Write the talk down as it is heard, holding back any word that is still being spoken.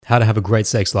how to have a great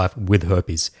sex life with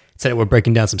herpes. Today we're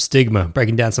breaking down some stigma,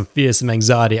 breaking down some fear, some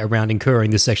anxiety around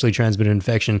incurring this sexually transmitted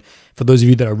infection. For those of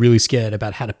you that are really scared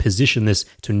about how to position this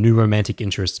to new romantic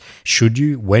interests, should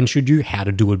you, when should you, how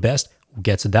to do it best, we'll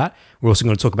get to that. We're also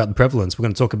going to talk about the prevalence. We're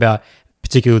going to talk about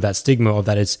particularly that stigma of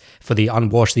that it's for the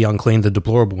unwashed, the unclean, the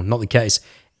deplorable. Not the case.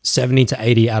 70 to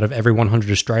 80 out of every 100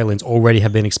 Australians already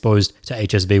have been exposed to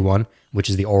HSV1, which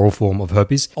is the oral form of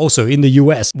herpes. Also, in the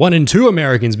US, 1 in 2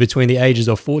 Americans between the ages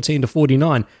of 14 to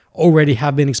 49 already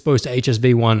have been exposed to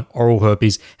HSV1 oral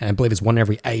herpes, and I believe it's 1 in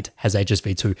every 8 has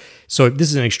HSV2. So this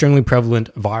is an extremely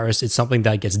prevalent virus. It's something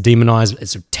that gets demonized.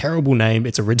 It's a terrible name.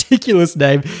 It's a ridiculous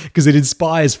name because it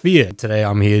inspires fear. Today,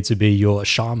 I'm here to be your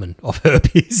shaman of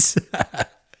herpes.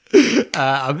 We're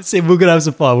going to have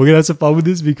some fun. We're going to have some fun with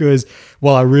this because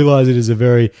while I realize it is a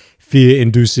very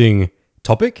fear-inducing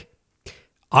topic,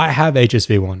 I have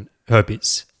HSV1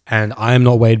 herpes and I am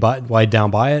not weighed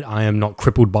down by it. I am not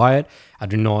crippled by it. I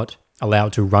do not allow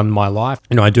it to run my life.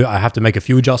 I have to make a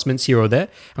few adjustments here or there.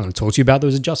 I'm going to talk to you about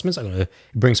those adjustments. I'm going to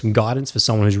bring some guidance for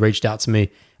someone who's reached out to me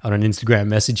on an Instagram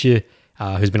message here,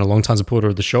 who's been a long-time supporter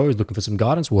of the show, who's looking for some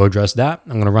guidance. We'll address that.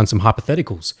 I'm going to run some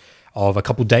hypotheticals of a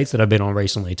couple dates that I've been on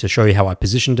recently to show you how I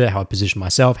positioned it, how I positioned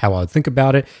myself, how I would think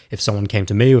about it if someone came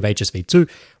to me with HSV2.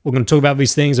 We're going to talk about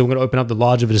these things and we're going to open up the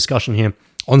larger of a discussion here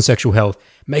on sexual health,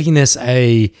 making this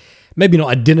maybe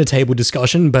not a dinner table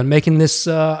discussion, but making this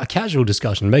a casual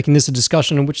discussion, making this a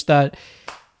discussion in which that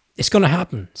it's going to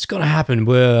happen. It's going to happen.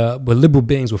 We're liberal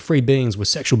beings, we're free beings, we're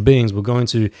sexual beings. We're going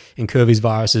to incur these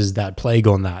viruses that plague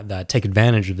on that take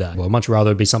advantage of that. Well, I'd much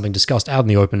rather it be something discussed out in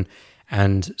the open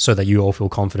and so that you all feel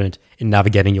confident in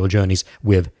navigating your journeys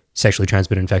with sexually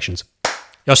transmitted infections.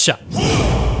 Yosha!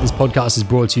 This podcast is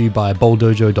brought to you by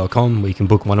BoldDojo.com, where you can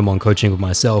book one-on-one coaching with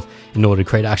myself in order to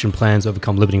create action plans,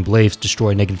 overcome limiting beliefs,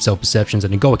 destroy negative self-perceptions,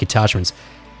 and egoic attachments.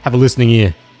 Have a listening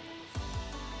ear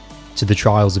to the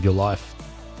trials of your life,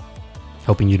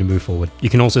 helping you to move forward.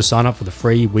 You can also sign up for the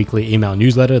free weekly email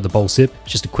newsletter, The Bold Sip.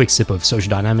 It's just a quick sip of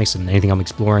social dynamics and anything I'm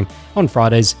exploring on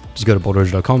Fridays. Just go to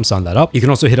BoldDojo.com, sign that up. You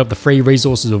can also hit up the free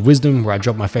resources of wisdom, where I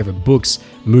drop my favorite books,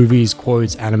 movies,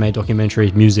 quotes, anime,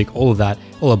 documentaries, music, all of that,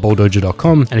 all at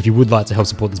BoldDojo.com. And if you would like to help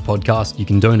support this podcast, you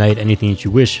can donate anything that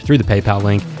you wish through the PayPal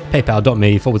link,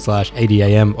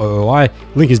 paypal.me/ADAMOOI.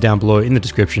 Link is down below in the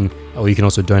description. Or you can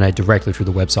also donate directly through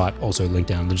the website, also linked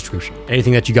down in the description.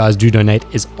 Anything that you guys do donate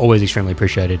is always extremely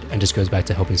appreciated and just goes back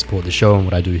to helping support the show and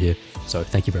what I do here. So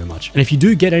thank you very much. And if you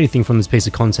do get anything from this piece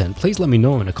of content, please let me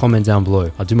know in a comment down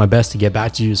below. I'll do my best to get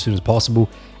back to you as soon as possible.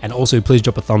 And also please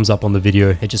drop a thumbs up on the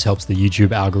video. It just helps the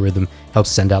YouTube algorithm, helps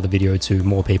send out the video to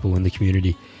more people in the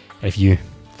community. And if you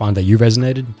find that you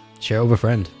resonated, share it with a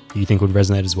friend who you think would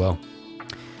resonate as well.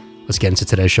 Let's get into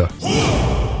today's show.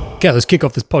 Okay, let's kick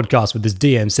off this podcast with this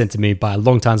DM sent to me by a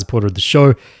longtime supporter of the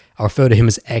show. I refer to him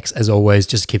as X as always,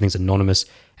 just to keep things anonymous.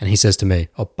 And he says to me,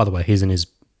 oh, by the way, he's in his,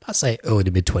 I'd say early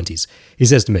to mid-20s. He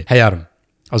says to me, "Hey Adam,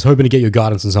 I was hoping to get your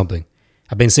guidance on something.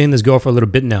 I've been seeing this girl for a little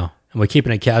bit now, and we're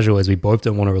keeping it casual as we both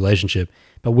don't want a relationship,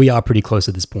 but we are pretty close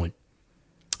at this point.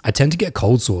 I tend to get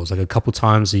cold sores like a couple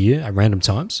times a year at random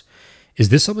times. Is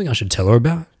this something I should tell her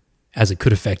about, as it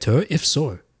could affect her? If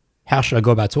so, how should I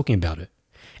go about talking about it?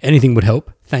 Anything would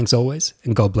help. Thanks always,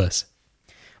 and God bless."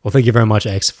 Well, thank you very much,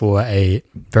 X, for a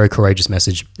very courageous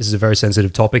message. This is a very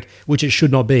sensitive topic, which it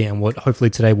should not be, and what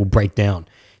hopefully today will break down.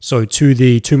 So to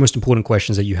the two most important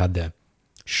questions that you had there.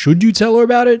 Should you tell her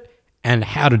about it, and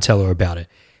how to tell her about it?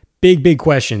 Big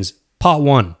questions. Part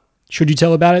 1. Should you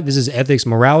tell her about it? This is ethics,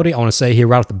 morality. I want to say here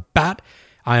right off the bat,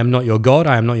 I am not your God.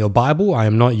 I am not your Bible. I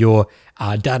am not your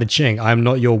Dada Ching. I am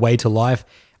not your way to life.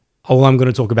 All I'm going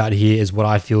to talk about here is what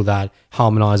I feel that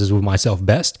harmonizes with myself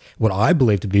best, what I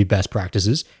believe to be best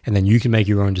practices, and then you can make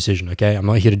your own decision, okay? I'm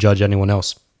not here to judge anyone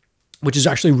else, which is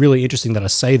actually really interesting that I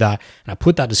say that, and I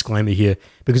put that disclaimer here,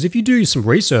 because if you do some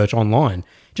research online,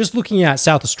 just looking at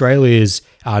South Australia's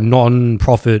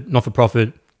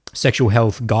not-for-profit sexual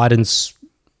health guidance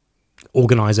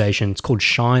organization, it's called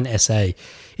Shine SA.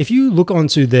 If you look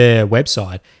onto their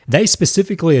website, they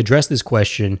specifically address this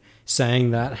question,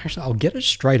 saying that, actually, I'll get it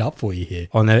straight up for you here.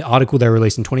 On the article they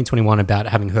released in 2021 about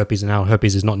having herpes and how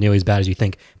herpes is not nearly as bad as you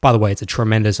think. By the way, it's a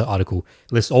tremendous article.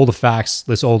 Lists all the facts,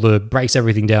 breaks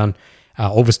everything down,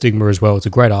 all the stigma as well. It's a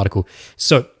great article.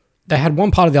 So they had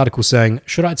one part of the article saying,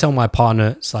 should I tell my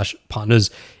partner/partners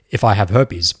if I have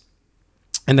herpes?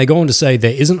 And they go on to say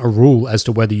there isn't a rule as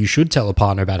to whether you should tell a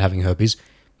partner about having herpes.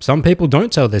 Some people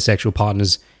don't tell their sexual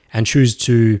partners and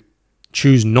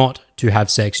choose not to have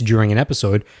sex during an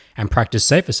episode and practice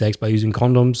safer sex by using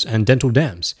condoms and dental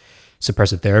dams.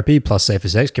 Suppressive therapy plus safer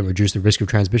sex can reduce the risk of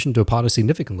transmission to a partner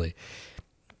significantly.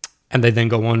 And they then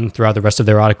go on throughout the rest of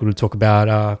their article to talk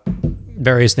about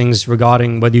various things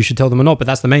regarding whether you should tell them or not. But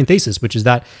that's the main thesis, which is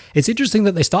that it's interesting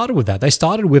that they started with that. They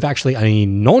started with actually a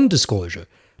non-disclosure,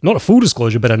 not a full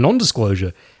disclosure, but a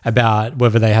non-disclosure about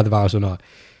whether they had the virus or not.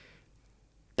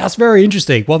 That's very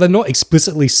interesting. While they're not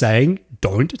explicitly saying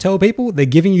don't tell people, they're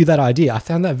giving you that idea. I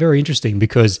found that very interesting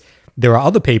because there are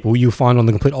other people you'll find on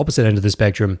the complete opposite end of the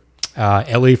spectrum.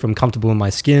 Ellie from Comfortable in My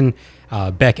Skin,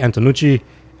 Beck Antonucci,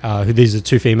 who these are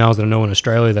two females that I know in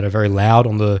Australia that are very loud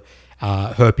on the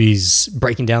herpes,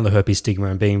 breaking down the herpes stigma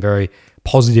and being very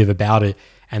positive about it.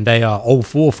 And they are all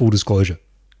for full disclosure.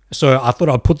 So I thought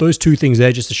I'd put those two things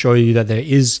there just to show you that there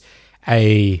is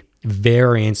a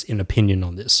variance in opinion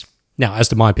on this. Now, as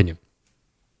to my opinion,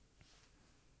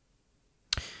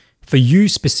 for you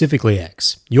specifically,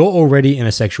 X, you're already in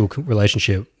a sexual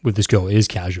relationship with this girl. It is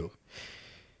casual.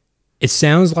 It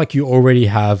sounds like you already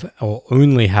have or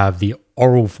only have the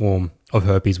oral form of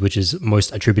herpes, which is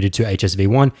most attributed to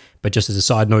HSV1. But just as a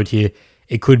side note here,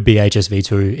 it could be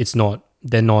HSV2.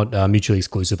 They're not mutually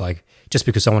exclusive. Like just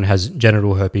because someone has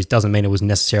genital herpes doesn't mean it was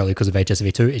necessarily because of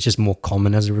HSV2. It's just more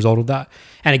common as a result of that.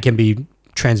 And it can be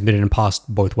transmitted and passed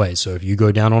both ways. So if you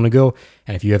go down on a girl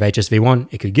and if you have HSV1,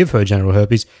 it could give her genital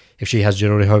herpes. If she has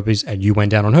genital herpes and you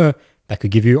went down on her, that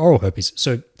could give you oral herpes.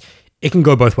 So it can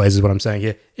go both ways is what I'm saying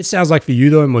here. It sounds like for you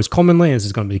though, most commonly, and this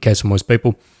is going to be the case for most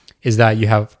people, is that you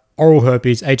have oral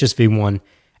herpes, HSV1,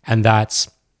 and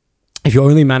that's if you're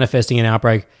only manifesting an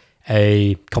outbreak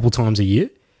a couple times a year.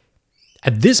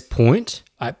 At this point,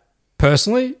 I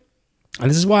personally, and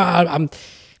this is why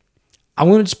I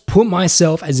want to just put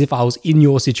myself as if I was in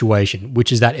your situation,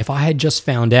 which is that if I had just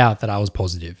found out that I was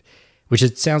positive, which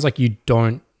it sounds like you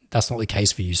don't, that's not the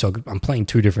case for you. So I'm playing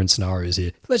two different scenarios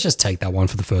here. Let's just take that one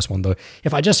for the first one though.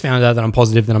 If I just found out that I'm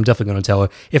positive, then I'm definitely going to tell her.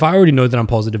 If I already know that I'm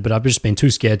positive, but I've just been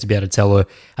too scared to be able to tell her,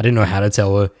 I didn't know how to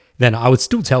tell her, then I would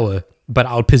still tell her, but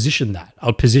I would position that. I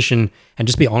would position and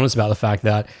just be honest about the fact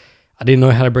that I didn't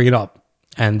know how to bring it up.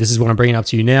 And this is what I'm bringing up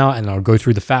to you now. And I'll go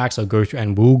through the facts. We'll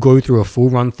go through a full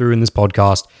run through in this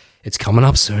podcast. It's coming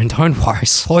up soon. Don't worry.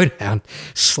 Slow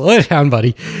down,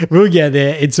 buddy. We'll get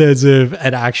there in terms of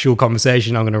an actual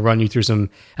conversation. I'm going to run you through some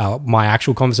my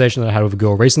actual conversation that I had with a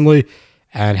girl recently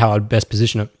and how I'd best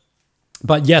position it.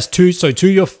 But yes, to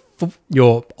your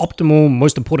optimal,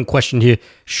 most important question here,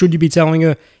 should you be telling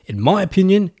her? In my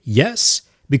opinion, yes,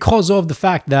 because of the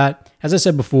fact that, as I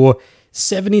said before,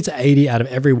 70 to 80 out of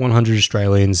every 100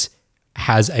 Australians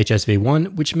has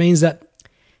HSV1, which means that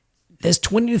there's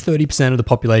 20 to 30% of the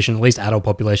population, at least adult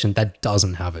population, that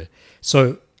doesn't have it.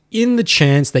 So in the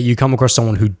chance that you come across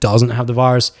someone who doesn't have the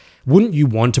virus, wouldn't you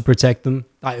want to protect them?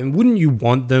 Wouldn't you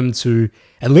want them to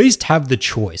at least have the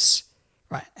choice?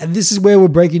 Right? And this is where we're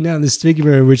breaking down the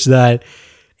stigma in which that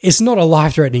it's not a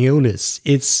life-threatening illness.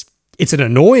 It's an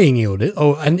annoying illness.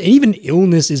 And even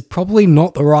illness is probably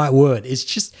not the right word. It's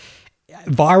just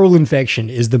viral infection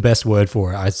is the best word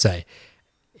for it, I'd say.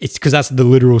 It's because that's the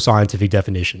literal scientific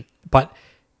definition. But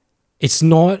it's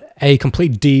not a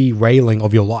complete derailing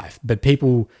of your life. But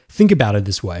people think about it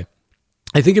this way.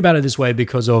 I think about it this way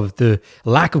because of the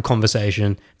lack of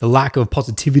conversation, the lack of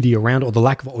positivity around it, or the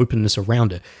lack of openness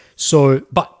around it. So,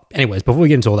 but anyways, before we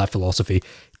get into all that philosophy,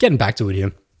 getting back to it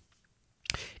here.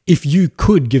 If you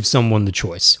could give someone the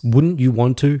choice, wouldn't you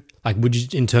want to? Like, would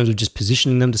you, in terms of just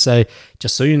positioning them to say,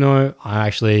 just so you know, I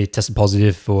actually tested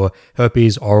positive for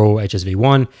herpes, oral,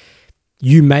 HSV1.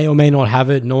 You may or may not have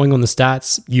it. Knowing on the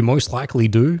stats, you most likely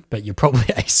do, but you're probably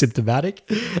asymptomatic.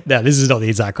 Now, this is not the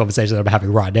exact conversation that I'm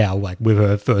having right now, like with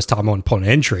her first time on upon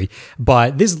entry,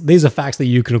 but these are facts that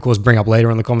you can, of course, bring up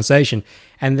later in the conversation.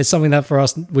 And there's something that for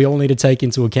us, we all need to take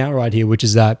into account right here, which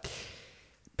is that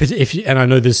and I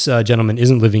know this gentleman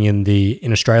isn't living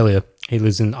in Australia. He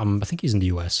lives in, I think he's in the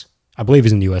US. I believe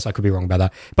he's in the US. I could be wrong about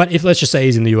that. But if let's just say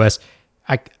he's in the US,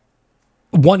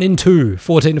 1 in 2,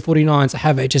 14 to 49s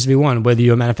have HSV1, whether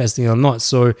you're manifesting it or not.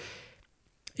 So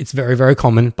it's very, very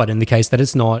common. But in the case that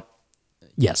it's not,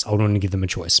 yes, I would want to give them a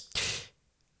choice.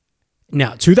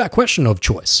 Now, to that question of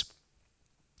choice,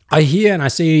 I hear and I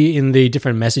see in the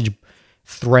different message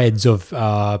threads of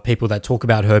people that talk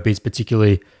about herpes,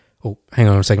 particularly. Oh, hang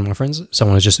on a second, my friends.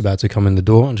 Someone is just about to come in the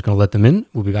door. I'm just going to let them in.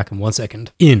 We'll be back in 1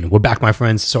 second. We're back, my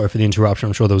friends. Sorry for the interruption.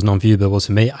 I'm sure there was none for you, but it was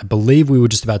for me. I believe we were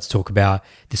just about to talk about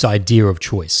this idea of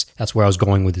choice. That's where I was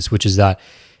going with this, which is that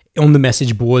on the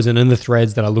message boards and in the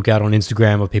threads that I look at on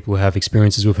Instagram of people who have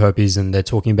experiences with herpes and they're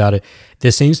talking about it, there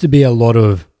seems to be a lot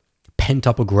of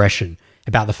pent-up aggression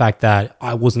about the fact that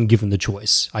I wasn't given the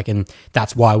choice.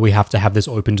 That's why we have to have this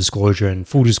open disclosure and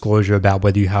full disclosure about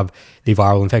whether you have the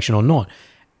viral infection or not.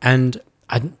 And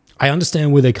I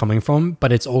understand where they're coming from,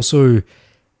 but it's also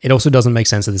it also doesn't make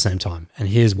sense at the same time. And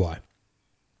here's why.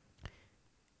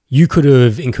 You could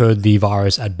have incurred the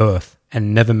virus at birth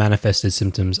and never manifested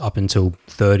symptoms up until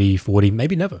 30, 40,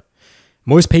 maybe never.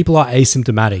 Most people are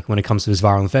asymptomatic when it comes to this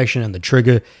viral infection, and the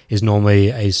trigger is normally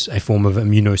a form of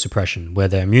immunosuppression, where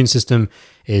their immune system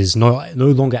is no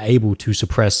longer able to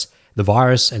suppress the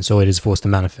virus, and so it is forced to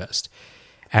manifest.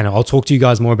 And I'll talk to you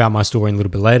guys more about my story in a little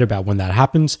bit later about when that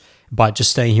happens, but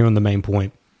just staying here on the main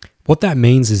point. What that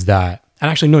means is that,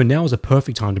 and actually no, now is a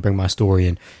perfect time to bring my story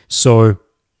in. So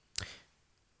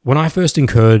when I first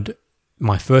incurred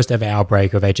my first ever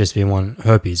outbreak of HSV1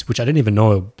 herpes, which I didn't even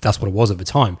know that's what it was at the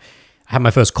time, I had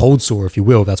my first cold sore, if you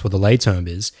will, that's what the lay term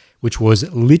is, which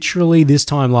was literally this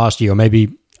time last year, or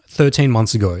maybe 13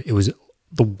 months ago. It was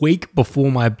the week before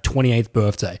my 28th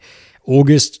birthday,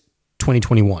 August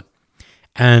 2021.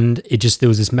 And there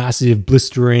was this massive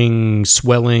blistering,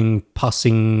 swelling,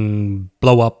 pussing,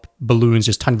 blow up balloons,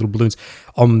 just tiny little balloons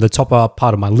on the top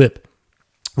part of my lip,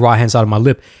 right hand side of my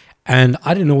lip. And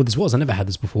I didn't know what this was. I never had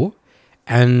this before.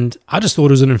 And I just thought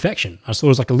it was an infection. I just thought it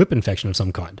was like a lip infection of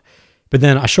some kind. But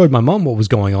then I showed my mom what was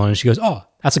going on, and she goes, "Oh,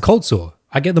 that's a cold sore.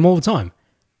 I get them all the time."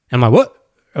 And I'm like, "What?"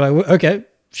 I'm like, "Okay."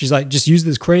 She's like, "Just use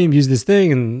this cream, use this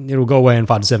thing, and it'll go away in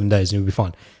 5 to 7 days, and it'll be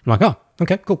fine." I'm like, "Oh,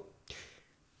 okay, cool."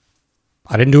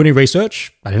 I didn't do any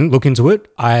research. I didn't look into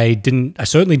it. I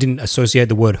certainly didn't associate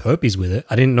the word herpes with it.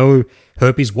 I didn't know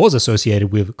herpes was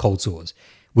associated with cold sores,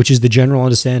 which is the general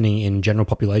understanding in general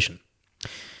population.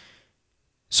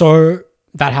 So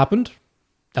that happened.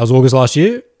 That was August last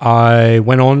year. I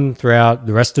went on throughout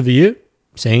the rest of the year,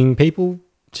 seeing people,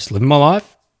 just living my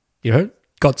life,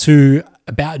 got to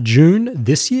about June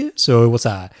this year. So what's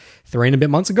that, 3 and a bit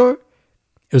months ago?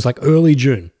 It was like early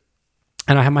June.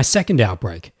 And I had my second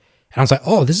outbreak. And I was like,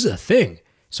 oh, this is a thing.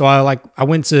 So I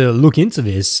went to look into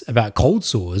this about cold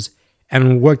sores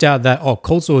and worked out that,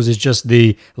 cold sores is just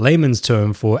the layman's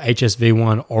term for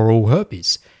HSV1 oral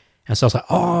herpes. And so I was like,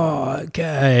 oh,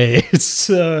 okay.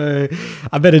 So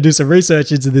I better do some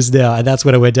research into this now. And that's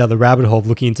when I went down the rabbit hole,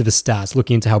 looking into the stats,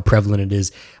 looking into how prevalent it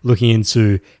is, looking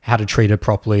into how to treat it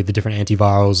properly, the different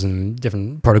antivirals and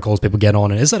different protocols people get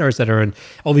on, and et cetera, and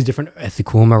all these different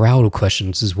ethical and moral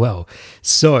questions as well.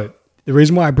 So the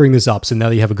reason why I bring this up, so now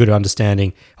that you have a good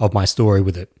understanding of my story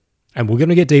with it, and we're going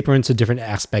to get deeper into different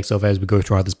aspects of it as we go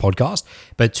throughout this podcast,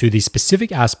 but to the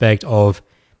specific aspect of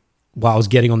why I was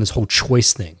getting on this whole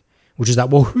choice thing, which is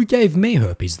that, well, who gave me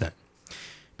herpes then?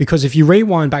 Because if you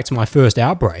rewind back to my first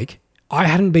outbreak, I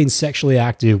hadn't been sexually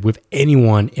active with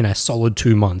anyone in a solid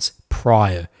 2 months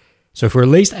prior. So for at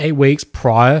least 8 weeks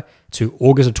prior to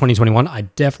August of 2021, I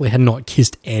definitely had not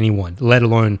kissed anyone, let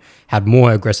alone had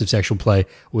more aggressive sexual play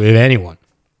with anyone.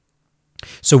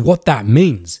 So what that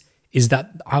means is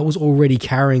that I was already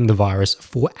carrying the virus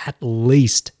for at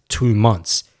least 2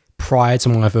 months prior to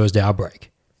my first outbreak.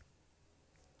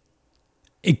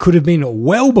 It could have been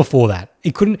well before that.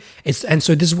 And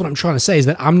so this is what I'm trying to say, is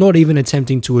that I'm not even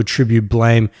attempting to attribute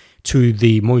blame to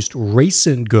the most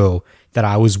recent girl that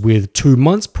I was with 2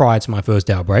 months prior to my first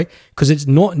outbreak, because it's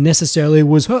not necessarily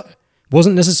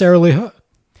wasn't necessarily her.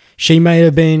 She may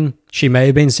have been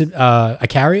a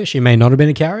carrier. She may not have been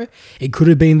a carrier. It could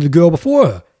have been the girl before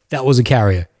her that was a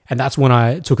carrier. And that's when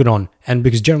I took it on. And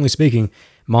because generally speaking,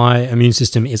 my immune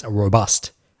system is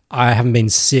robust. I haven't been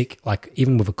sick, like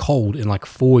even with a cold, in like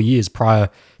 4 years prior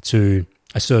to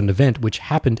a certain event, which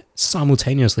happened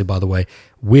simultaneously, by the way,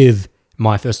 with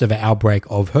my first ever outbreak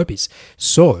of herpes.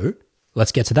 So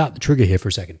let's get to that, the trigger here for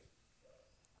a second.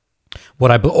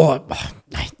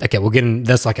 Okay, we're getting,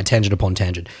 that's like a tangent upon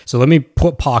tangent. So let me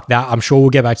park that. I'm sure we'll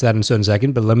get back to that in a certain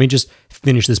second, but let me just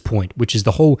finish this point, which is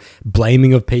the whole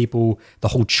blaming of people, the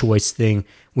whole choice thing,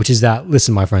 which is that,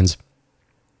 listen, my friends,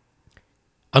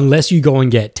 unless you go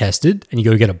and get tested and you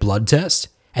go get a blood test,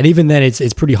 and even then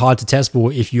it's pretty hard to test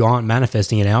for if you aren't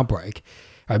manifesting an outbreak,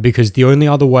 right? Because the only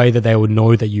other way that they would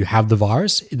know that you have the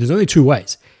virus, there's only 2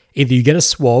 ways. Either you get a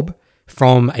swab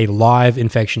from a live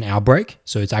infection outbreak,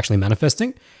 so it's actually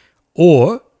manifesting,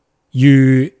 or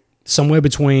you, somewhere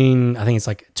between, I think it's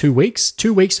like 2 weeks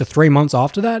to 3 months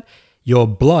after that,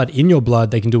 in your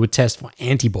blood, they can do a test for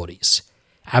antibodies.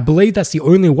 I believe that's the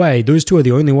only way, those 2 are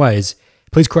the only ways.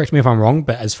 Please correct me if I'm wrong,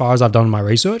 but as far as I've done my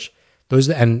research,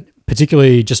 and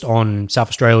particularly just on South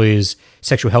Australia's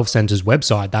Sexual Health Centre's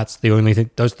website, that's the only thing,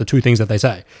 those are the 2 things that they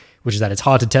say, which is that it's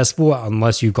hard to test for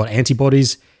unless you've got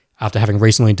antibodies after having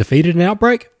recently defeated an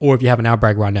outbreak, or if you have an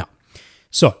outbreak right now.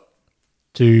 So,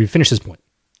 to finish this point,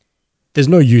 there's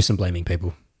no use in blaming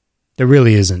people. There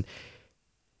really isn't.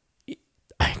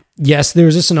 Yes, there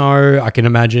is a scenario I can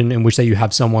imagine in which that you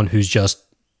have someone who's just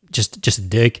a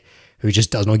dick, who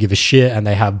just does not give a shit, and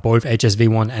they have both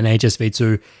HSV1 and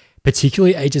HSV2,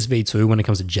 particularly HSV2 when it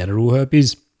comes to genital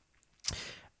herpes,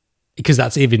 because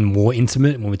that's even more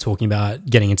intimate when we're talking about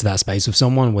getting into that space of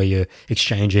someone where you're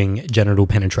exchanging genital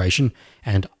penetration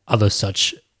and other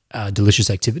such delicious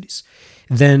activities.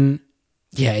 Then,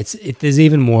 yeah, there's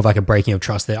even more of like a breaking of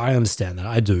trust there. I understand that,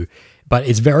 I do. But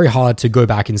it's very hard to go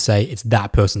back and say it's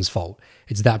that person's fault.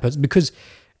 It's that person. Because,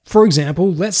 for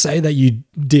example, let's say that you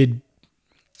did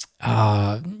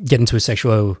get into a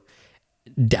sexual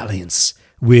dalliance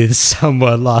with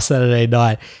someone last Saturday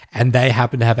night and they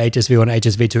happen to have HSV1 and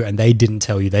HSV2 and they didn't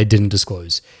tell you, they didn't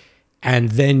disclose. And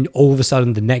then all of a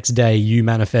sudden the next day you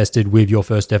manifested with your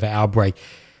first ever outbreak.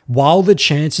 While the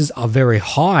chances are very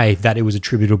high that it was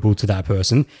attributable to that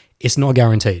person, it's not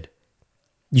guaranteed.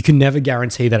 You can never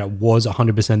guarantee that it was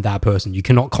 100% that person. You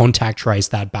cannot contact trace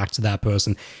that back to that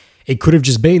person. It could have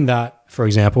just been that, for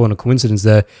example, in a coincidence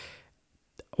there,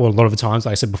 or a lot of the times,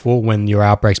 like I said before, when your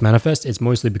outbreaks manifest, it's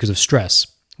mostly because of stress.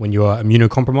 When you are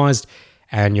immunocompromised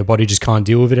and your body just can't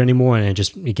deal with it anymore and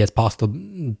it gets past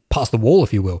the wall,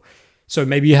 if you will. So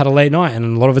maybe you had a late night,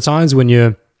 and a lot of the times when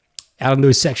you're out in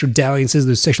those sexual dalliances,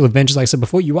 those sexual adventures, like I said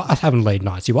before, you are having late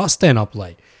nights. You are staying up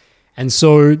late. And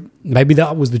so maybe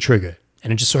that was the trigger.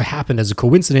 And it just so happened as a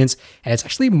coincidence, and it's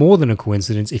actually more than a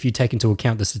coincidence if you take into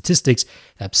account the statistics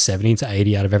that 70 to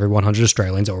 80 out of every 100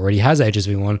 Australians already has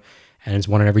HSV1, and it's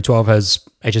 1 in every 12 has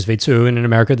HSV2, and in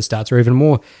America the stats are even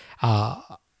more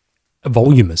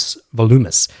voluminous.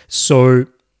 So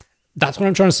that's what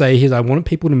I'm trying to say here. I want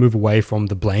people to move away from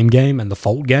the blame game and the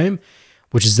fault game,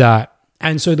 which is that.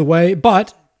 And so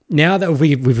but now that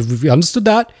we've understood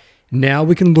that, now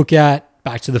we can look at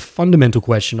back to the fundamental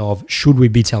question of should we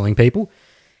be telling people?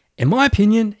 In my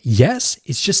opinion, yes.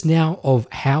 It's just now of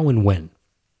how and when.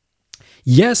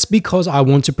 Yes, because I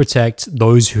want to protect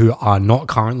those who are not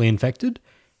currently infected.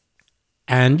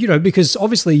 And, because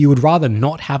obviously you would rather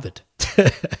not have it.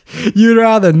 You'd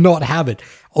rather not have it.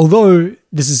 Although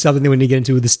this is something that we need to get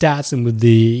into with the stats and with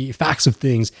the facts of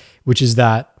things, which is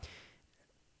that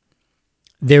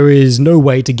there is no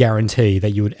way to guarantee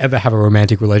that you would ever have a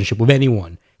romantic relationship with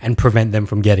anyone and prevent them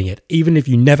from getting it, even if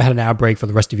you never had an outbreak for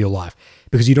the rest of your life,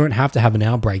 because you don't have to have an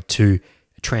outbreak to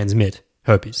transmit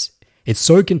herpes. It's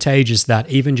so contagious that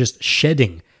even just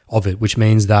shedding of it, which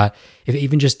means that if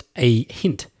even just a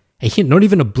hint, not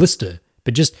even a blister,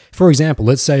 but just, for example,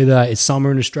 let's say that it's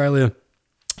summer in Australia,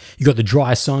 you got the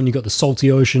dry sun, you got the salty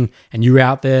ocean, and you were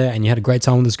out there and you had a great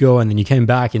time with this girl, and then you came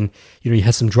back and you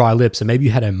had some dry lips, and maybe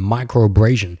you had a micro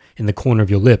abrasion in the corner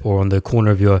of your lip or on the corner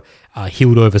of your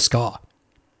healed over scar.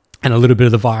 And a little bit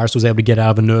of the virus was able to get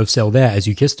out of a nerve cell there as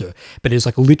you kissed her. But it's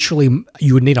like literally,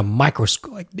 you would need a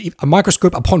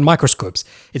microscope upon microscopes.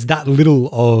 It's that little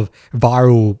of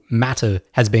viral matter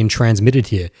has been transmitted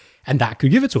here, and that could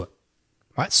give it to her.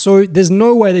 Right? So there's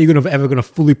no way that you're ever going to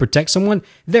fully protect someone.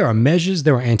 There are measures,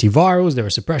 there are antivirals, there are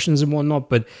suppressions and whatnot,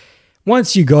 but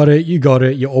once you got it,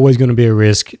 you're always going to be a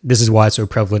risk. This is why it's so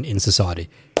prevalent in society.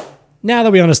 Now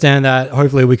that we understand that,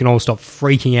 hopefully we can all stop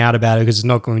freaking out about it because it's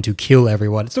not going to kill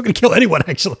everyone. It's not going to kill anyone,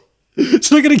 actually.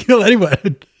 It's not going to kill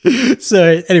anyone.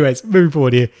 So anyways, moving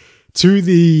forward here to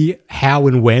the how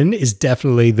and when is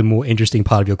definitely the more interesting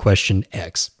part of your question,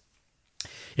 X.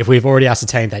 If we've already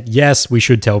ascertained that, yes, we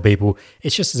should tell people,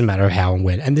 it's just a matter of how and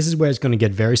when. And this is where it's going to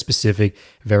get very specific,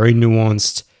 very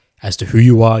nuanced as to who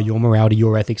you are, your morality,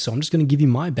 your ethics. So I'm just going to give you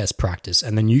my best practice,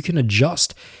 and then you can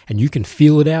adjust and you can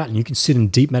feel it out and you can sit in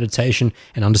deep meditation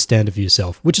and understand it for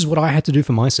yourself, which is what I had to do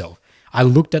for myself. I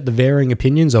looked at the varying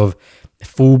opinions of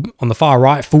full on the far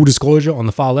right, full disclosure, on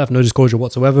the far left, no disclosure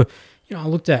whatsoever. I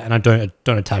looked at, and I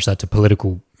don't attach that to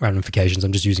political ramifications.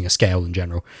 I'm just using a scale in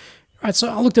general. All right, so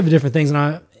I looked at the different things,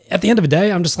 and at the end of the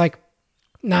day, I'm just like,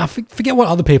 nah, forget what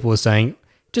other people are saying.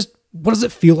 Just what does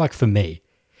it feel like for me?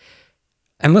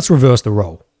 And let's reverse the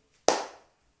role.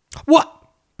 What?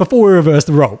 Before we reverse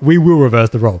the role, we will reverse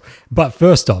the role. But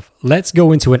first off, let's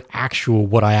go into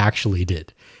what I actually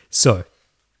did. So,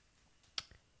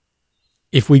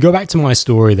 if we go back to my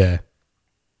story there,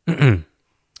 and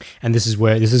this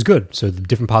is good. So the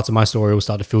different parts of my story will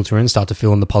start to filter in, start to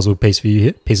fill in the puzzle piece for you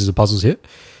here, pieces of puzzles here.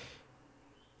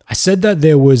 I said that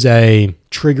there was a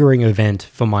triggering event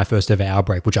for my first ever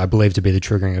outbreak, which I believe to be the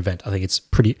triggering event. I think it's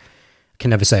pretty, I can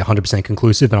never say 100%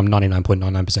 conclusive, but I'm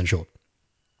 99.99% sure.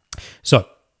 So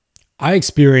I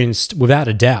experienced, without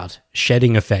a doubt,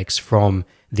 shedding effects from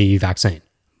the vaccine.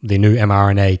 The new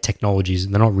mRNA technologies,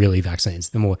 they're not really vaccines,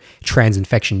 they're more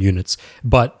trans-infection units.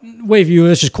 But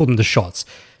let's just call them the shots.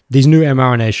 These new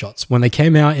mRNA shots, when they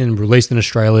came out and released in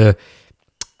Australia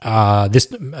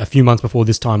a few months before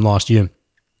this time last year,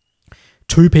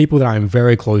 two people that I'm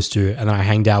very close to and that I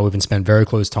hanged out with and spent very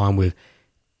close time with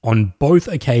on both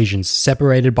occasions,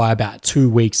 separated by about 2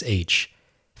 weeks each.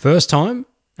 First time,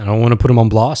 and I don't want to put them on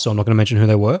blast, so I'm not going to mention who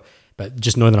they were, but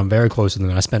just know that I'm very close to them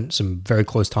and I spent some very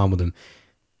close time with them.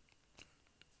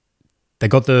 They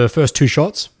got the first 2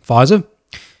 shots, Pfizer.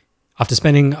 After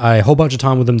spending a whole bunch of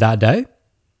time with them that day,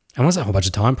 and when I say a whole bunch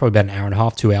of time, probably about an hour and a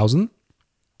half, 2 hours in,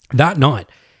 that night,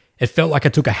 it felt like I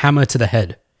took a hammer to the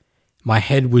head. My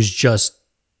head was just,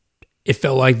 it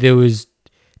felt like there was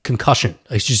concussion.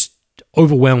 It's just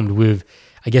overwhelmed with,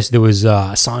 I guess there was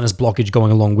a sinus blockage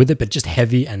going along with it, but just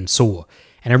heavy and sore.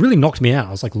 And it really knocked me out.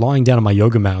 I was like lying down on my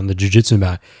yoga mat on the jiu-jitsu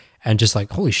mat and just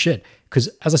like, holy shit. Because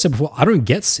as I said before, I don't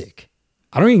get sick.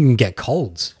 I don't even get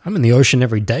colds. I'm in the ocean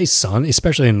every day, son,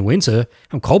 especially in winter.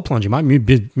 I'm cold plunging. My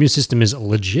immune system is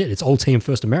legit. It's old team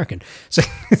First American. So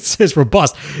it's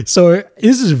robust. So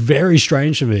this is very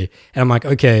strange for me. And I'm like,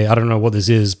 okay, I don't know what this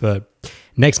is. But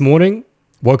next morning,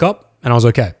 woke up and I was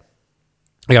okay.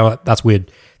 I go, that's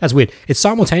weird. That's weird. It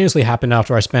simultaneously happened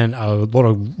after I spent a lot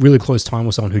of really close time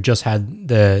with someone who just had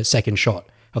the second shot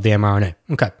of the mRNA.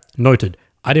 Okay, noted.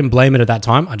 I didn't blame it at that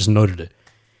time. I just noted it.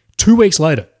 2 weeks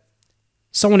later,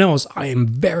 someone else I am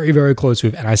very, very close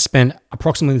with and I spent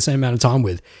approximately the same amount of time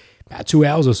with, about 2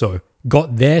 hours or so,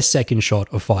 got their second shot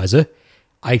of Pfizer.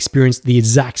 I experienced the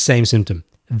exact same symptom.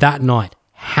 That night,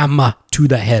 hammer to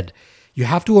the head. You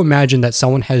have to imagine that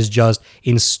someone has just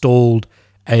installed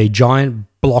a giant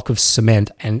block of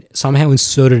cement and somehow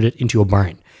inserted it into your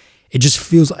brain. It just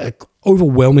feels like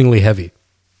overwhelmingly heavy.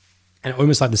 And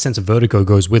almost like the sense of vertigo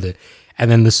goes with it.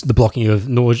 And then the blocking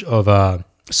of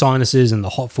sinuses and the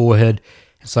hot forehead.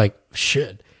 It's like,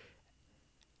 shit.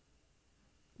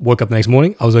 Woke up the next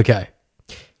morning, I was okay.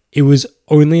 It was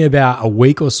only about a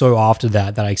week or so after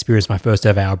that I experienced my first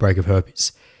ever outbreak of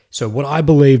herpes. So what I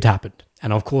believed happened,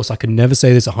 and of course I could never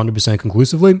say this 100%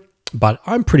 conclusively, but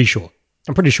I'm pretty sure.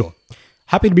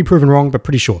 Happy to be proven wrong, but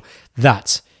pretty sure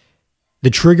that the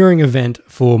triggering event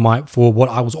for what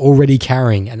I was already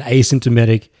carrying, an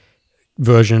asymptomatic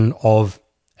version of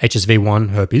HSV-1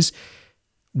 herpes,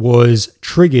 was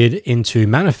triggered into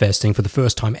manifesting for the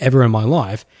first time ever in my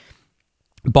life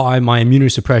by my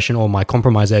immunosuppression, or my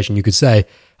compromisation, you could say,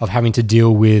 of having to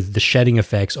deal with the shedding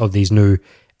effects of these new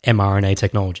mRNA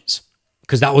technologies.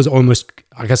 Because that was almost,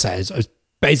 like I say, it's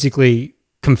basically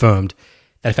confirmed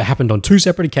that if it happened on 2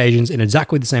 separate occasions in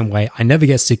exactly the same way, I never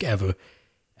get sick ever.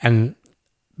 And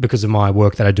because of my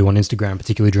work that I do on Instagram,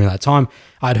 particularly during that time,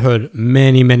 I'd heard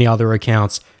many, many other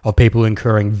accounts of people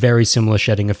incurring very similar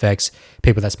shedding effects,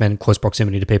 people that spend close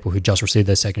proximity to people who just received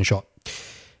their second shot.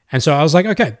 And so I was like,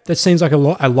 okay, that seems like a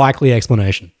likely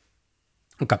explanation.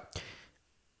 Okay.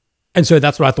 And so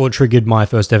that's what I thought triggered my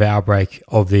first ever outbreak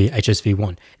of the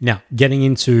HSV-1. Now, getting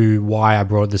into why I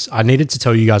brought this, I needed to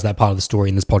tell you guys that part of the story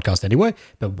in this podcast anyway,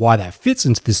 but why that fits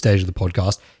into this stage of the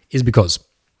podcast is because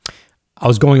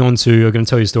I'm going to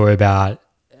tell you a story about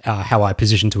how I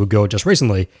positioned to a girl just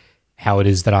recently, how it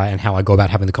is that how I go about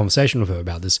having the conversation with her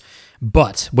about this.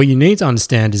 But what you need to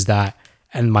understand is that,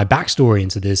 and my backstory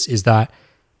into this is that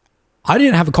I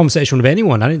didn't have a conversation with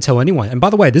anyone. I didn't tell anyone. And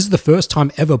by the way, this is the first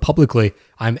time ever publicly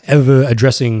I'm ever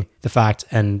addressing the fact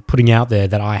and putting out there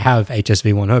that I have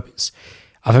HSV-1 herpes.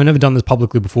 I've never done this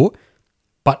publicly before.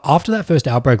 But after that first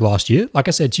outbreak last year, like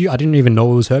I said to you, I didn't even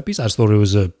know it was herpes. I just thought it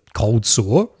was a cold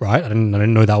sore, right? I didn't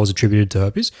know that was attributed to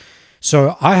herpes.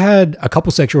 So I had a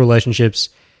couple sexual relationships,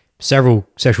 several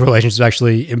sexual relationships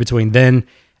actually, in between then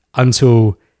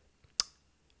until,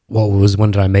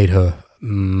 when did I meet her?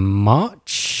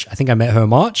 March. I think I met her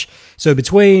March. So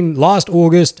between last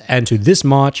August and to this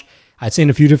March, I'd seen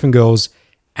a few different girls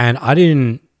and I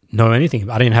didn't know anything.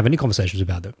 I didn't have any conversations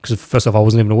about them because first off, I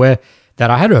wasn't even aware that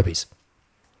I had herpes.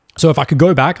 So if I could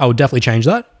go back, I would definitely change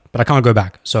that, but I can't go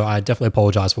back. So I definitely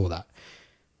apologize for that.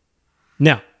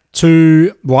 Now,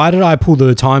 why did I pull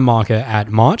the time marker at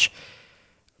March?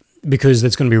 Because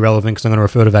that's going to be relevant because I'm going to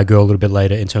refer to that girl a little bit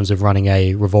later in terms of running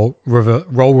a role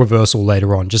reversal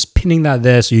later on. Just pinning that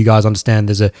there so you guys understand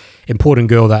there's an important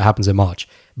girl that happens in March.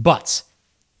 But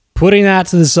putting that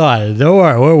to the side, don't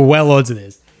worry, we're well onto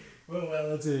this.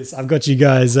 I've got you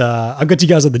guys on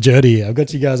the journey here. I've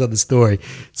got you guys on the story.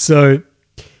 So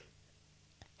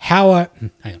how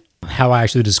I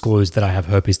actually disclose that I have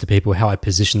herpes to people, how I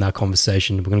position that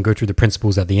conversation. We're going to go through the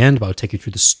principles at the end, but I'll take you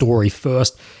through the story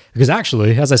first. Because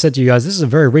actually, as I said to you guys, this is a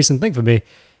very recent thing for me.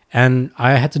 And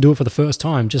I had to do it for the first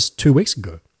time just 2 weeks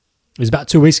ago. It was about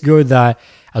 2 weeks ago that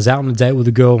I was out on a date with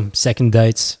a girl, second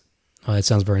dates. Oh, it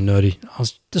sounds very nerdy. I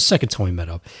was the second time we met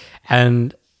up.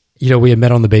 And, we had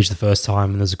met on the beach the first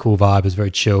time and there's a cool vibe. It was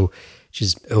very chill.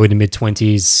 She's early to mid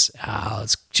 20s.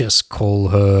 Let's just call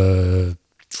her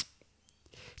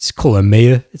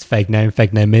Mia. It's fake name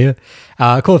Mia.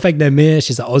 Call her fake name Mia.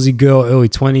 She's an Aussie girl, early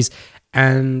 20s.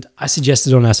 And I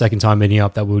suggested on our second time meeting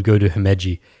up that we would go to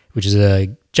Himeji, which is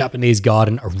a Japanese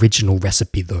garden original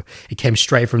recipe though. It came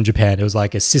straight from Japan. It was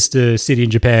like a sister city in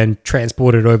Japan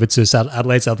transported over to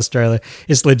Adelaide, South Australia.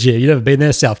 It's legit. You've never been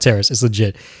there? South Terrace. It's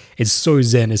legit. It's so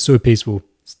zen. It's so peaceful.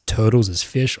 It's turtles, it's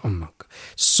fish. Oh my God.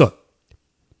 So,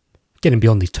 getting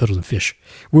beyond these turtles and fish.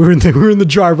 We're in the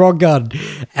dry rock garden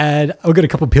and I've got a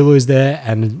couple of pillows there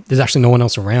and there's actually no one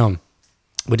else around.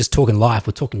 We're just talking life.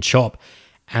 We're talking chop.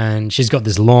 And she's got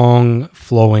this long,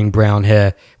 flowing brown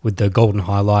hair with the golden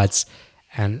highlights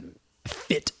and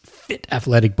fit,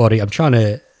 athletic body. I'm trying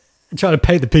to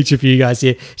paint the picture for you guys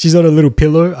here. She's on a little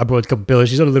pillow. I brought a couple pillows.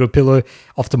 She's on a little pillow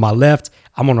off to my left.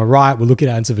 I'm on the right. We're looking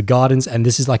out into the gardens, and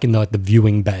this is like in the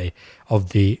viewing bay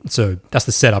of the. So that's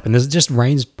the setup, and there's just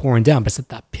rain's pouring down, but it's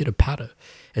that pitter patter.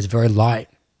 It's very light.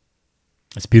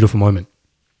 It's a beautiful moment,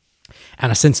 and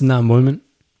I sense in that moment,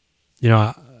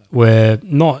 we're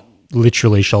not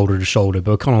literally shoulder to shoulder,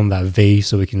 but we're kind of on that V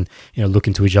so we can, look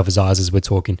into each other's eyes as we're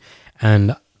talking.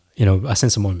 And, I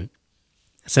sense a moment.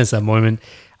 I sense that moment.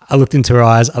 I looked into her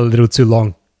eyes a little too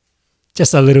long,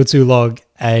 just a little too long.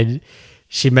 And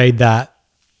she made that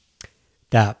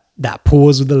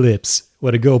pause with the lips,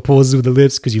 where a girl pauses with the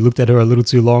lips because you looked at her a little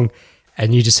too long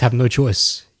and you just have no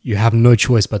choice. You have no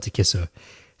choice but to kiss her.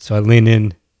 So I lean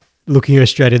in, looking her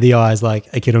straight in the eyes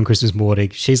like a kid on Christmas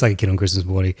morning. She's like a kid on Christmas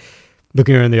morning.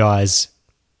 Looking her in the eyes,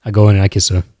 I go in and I kiss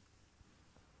her.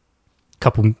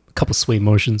 Couple sweet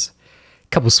motions.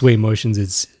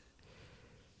 It's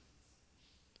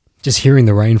just hearing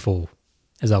the rainfall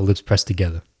as our lips press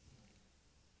together.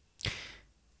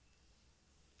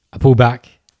 I pull back,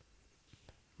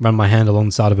 run my hand along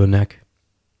the side of her neck,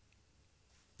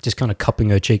 just kind of cupping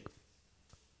her cheek,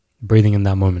 breathing in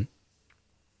that moment.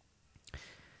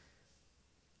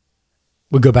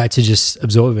 We go back to just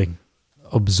absorbing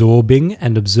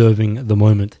and observing the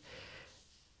moment.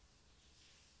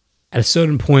 At a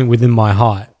certain point within my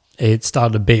heart, it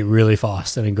started to beat really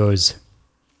fast and it goes,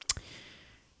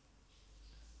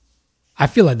 I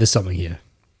feel like there's something here.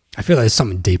 I feel like there's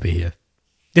something deeper here.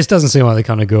 This doesn't seem like the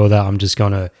kind of girl that I'm just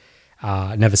going to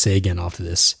never see again after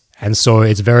this. And so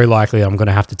it's very likely I'm going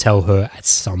to have to tell her at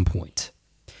some point.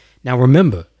 Now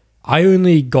remember, I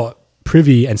only got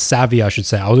privy and savvy, I should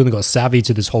say. I only got savvy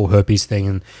to this whole herpes thing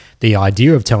and the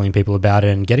idea of telling people about it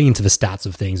and getting into the stats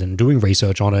of things and doing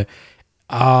research on it.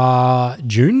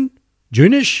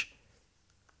 June-ish?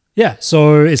 Yeah,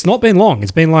 so it's not been long.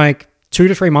 It's been like 2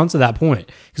 to 3 months at that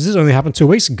point because this only happened 2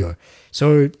 weeks ago.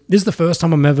 So this is the first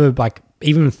time I'm ever like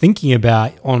even thinking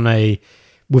about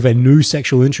with a new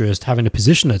sexual interest having to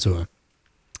position it to her.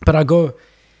 But I go,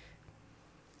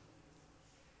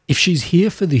 if she's here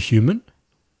for the human,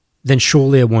 then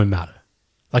surely it won't matter.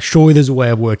 Like, surely there's a way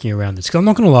of working around this. Because I'm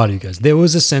not going to lie to you guys. There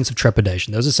was a sense of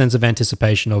trepidation. There was a sense of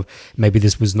anticipation of maybe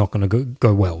this was not going to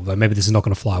go well. Like maybe this is not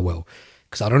going to fly well.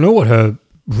 Because I don't know what her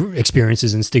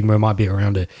experiences and stigma might be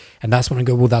around it. And that's when I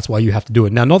go, well, that's why you have to do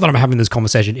it. Now, not that I'm having this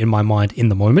conversation in my mind in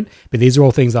the moment, but these are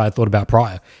all things that I thought about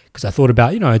prior. Because I thought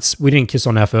about, we didn't kiss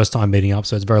on our first time meeting up,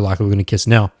 so it's very likely we're going to kiss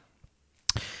now.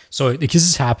 So the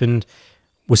kisses happened.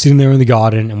 We're sitting there in the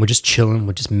garden and we're just chilling.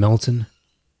 We're just melting.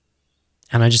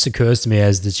 And it just occurs to me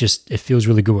as it feels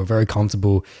really good. We're very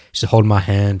comfortable. She's holding my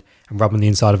hand and rubbing the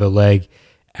inside of her leg.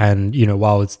 And,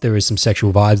 while there is some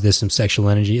sexual vibes, there's some sexual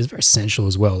energy. It's very sensual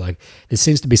as well. Like, there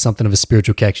seems to be something of a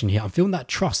spiritual connection here. I'm feeling that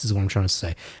trust is what I'm trying to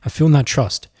say. I'm feeling that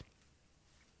trust.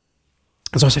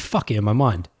 And so I say, fuck it, in my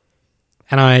mind.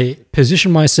 And I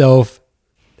position myself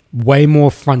way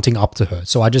more fronting up to her.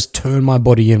 So I just turn my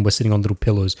body in. We're sitting on little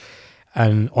pillows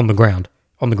and on the ground.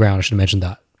 I should have mentioned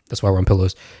that. That's why we're on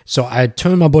pillows. So I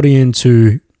turn my body in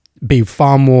to be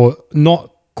far more,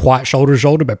 not quite shoulder to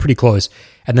shoulder, but pretty close.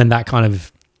 And then that kind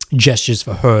of gestures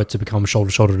for her to become shoulder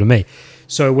to shoulder to me.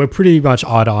 So we're pretty much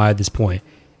eye to eye at this point.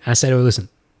 And I say to her, listen,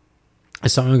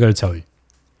 there's something I'm going to tell you.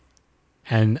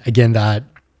 And again, that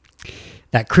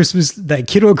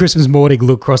kid on Christmas morning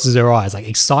look crosses her eyes, like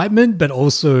excitement, but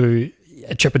also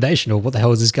a trepidation of what the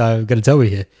hell is this guy going to tell me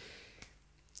here?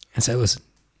 And say, listen,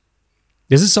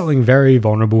 this is something very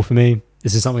vulnerable for me.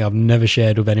 This is something I've never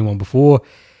shared with anyone before.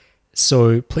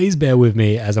 So please bear with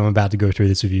me as I'm about to go through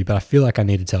this with you, but I feel like I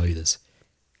need to tell you this.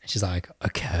 And she's like,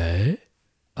 okay.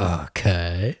 I'm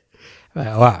like,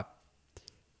 all right.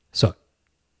 So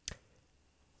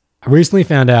I recently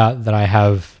found out that I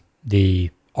have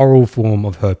the oral form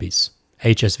of herpes,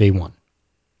 HSV1.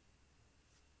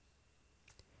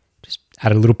 Just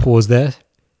add a little pause there.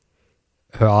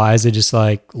 her eyes are just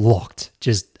like locked,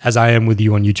 just as I am with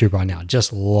you on YouTube right now,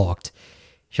 just locked.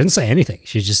 She doesn't say anything.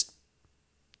 She just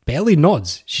barely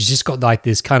nods. She's just got like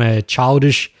this kind of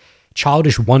childish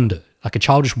wonder, like a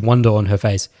childish wonder on her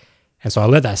face. And so I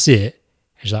let that sit.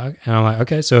 And she's like, and I'm like,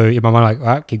 okay. So in my mind, I'm like,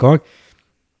 all right, keep going.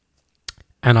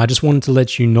 And I just wanted to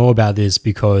let you know about this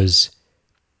because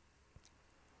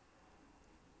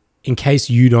in case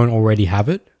you don't already have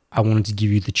it, I wanted to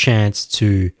give you the chance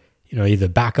to, either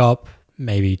back up,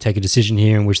 maybe take a decision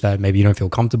here in which that maybe you don't feel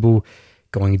comfortable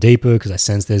going deeper because I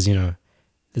sense there's a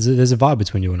vibe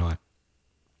between you and I.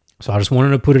 So I just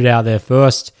wanted to put it out there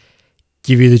first,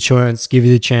 give you the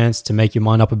chance to make your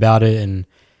mind up about it. And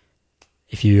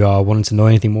if you wanted to know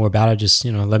anything more about it, just,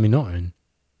 let me know. And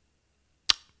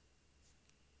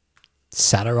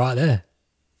sat her right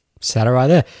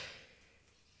there.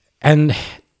 And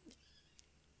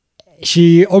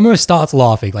she almost starts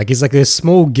laughing. Like it's like a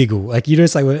small giggle. Like,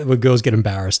 it's like when girls get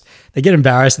embarrassed. They get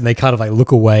embarrassed and they kind of like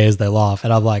look away as they laugh.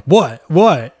 And I'm like, what?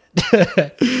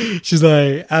 She's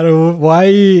like, Adam, why are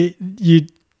you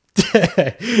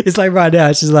it's like right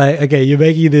now, she's like, okay, you're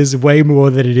making this way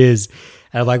more than it is.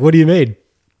 And I'm like, what do you mean?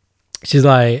 She's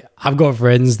like, I've got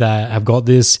friends that have got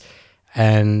this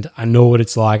and I know what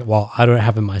it's like. Well, I don't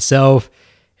have it myself.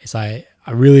 It's like,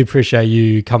 I really appreciate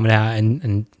you coming out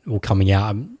coming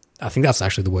out. I think that's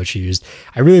actually the word she used.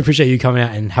 I really appreciate you coming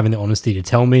out and having the honesty to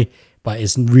tell me, but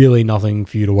it's really nothing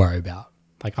for you to worry about.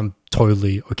 Like, I'm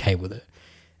totally okay with it.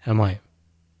 And I'm like,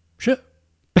 sure.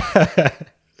 I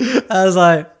was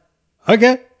like,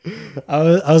 okay.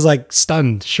 I was like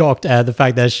stunned, shocked at the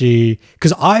fact that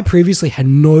because I previously had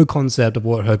no concept of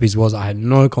what herpes was. I had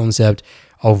no concept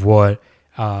of what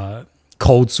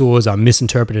cold sores are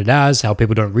misinterpreted as, how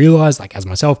people don't realize, like as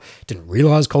myself, didn't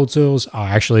realize cold sores are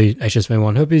actually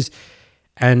HSV1 herpes.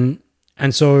 And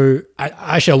so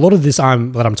actually a lot of this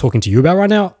that I'm talking to you about right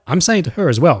now, I'm saying to her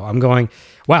as well. I'm going,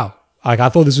 wow, like I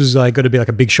thought this was like going to be like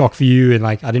a big shock for you. And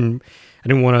like, I didn't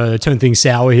want to turn things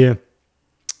sour here.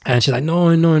 And she's like,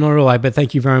 no, not at all. Like, but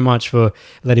thank you very much for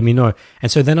letting me know.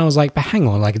 And so then I was like, but hang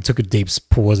on. Like, it took a deep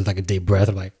pause, like a deep breath.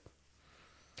 I'm like,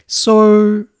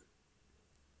 so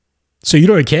you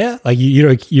don't care? Like, you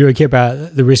don't care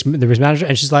about the risk management?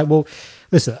 And she's like, well,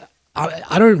 listen,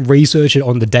 I don't research it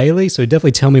on the daily, so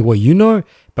definitely tell me what you know.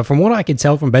 But from what I can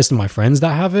tell from based on my friends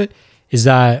that have it, is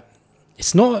that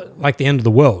it's not like the end of the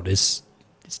world. It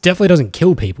definitely doesn't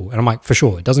kill people. And I'm like, for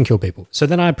sure, it doesn't kill people. So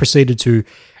then I proceeded to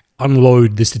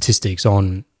unload the statistics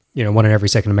on, 1 in every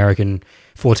second American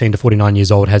 14 to 49 years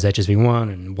old has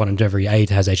HSV1 and 1 in every 8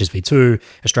 has HSV2.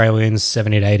 Australians,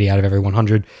 70 to 80 out of every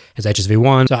 100 has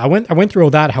HSV1. So I went through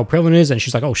all that, how prevalent it is, and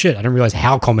she's like, oh shit, I didn't realize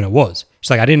how common it was. She's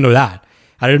like, I didn't know that.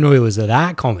 I didn't know it was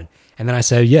that common. And then I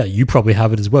said, yeah, you probably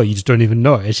have it as well. You just don't even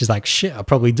know. And she's like, shit, I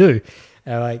probably do.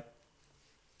 And I'm like,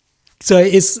 so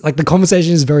it's like the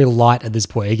conversation is very light at this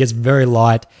point. It gets very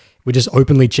light. We're just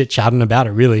openly chit-chatting about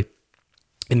it, really,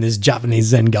 in this Japanese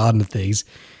Zen garden of things.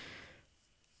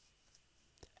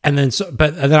 And then,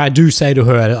 then I do say to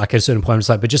her at like a certain point, it's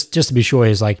like, but just to be sure,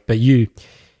 is like,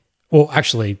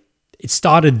 actually, it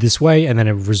started this way and then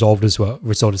it resolved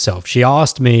itself. She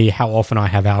asked me how often I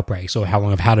have outbreaks or how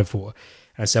long I've had it for.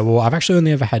 And I said, well, I've actually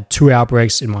only ever had 2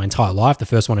 outbreaks in my entire life. The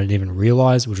first one I didn't even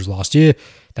realize, which was last year,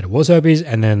 that it was herpes.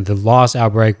 And then the last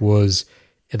outbreak was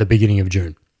at the beginning of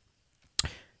June.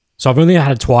 So I've only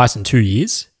had it twice in 2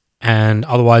 years. And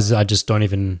otherwise, I just don't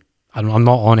even, I'm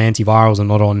not on antivirals. I'm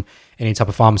not on any type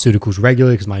of pharmaceuticals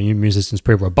regularly because my immune system is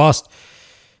pretty robust.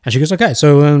 And she goes, okay,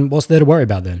 so what's there to worry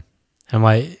about then? And I'm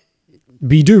like,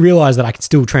 but you do realize that I can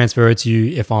still transfer it to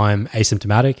you if I'm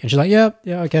asymptomatic. And she's like, yeah,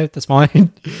 okay, that's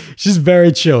fine. She's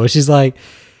very chill. She's like,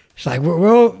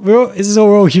 we're all, we're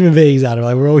all human beings, Adam.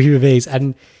 Like, we're all human beings.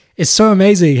 And it's so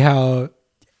amazing how,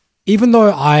 even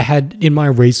though I had in my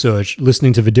research,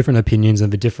 listening to the different opinions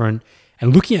and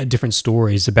and looking at different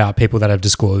stories about people that have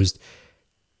disclosed,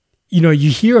 you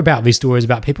hear about these stories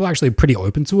about people actually pretty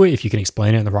open to it. If you can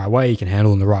explain it in the right way, you can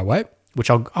handle it in the right way,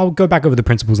 which I'll go back over the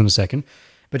principles in a second,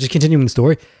 but just continuing the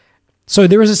story. So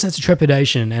there is a sense of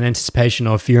trepidation and anticipation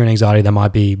of fear and anxiety that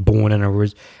might be born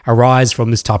and arise from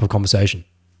this type of conversation.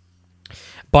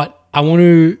 But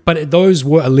those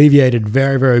were alleviated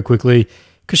very, very quickly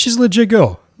because she's a legit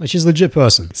girl. Like, she's a legit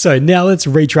person. So now let's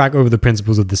retrack over the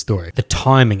principles of the story. The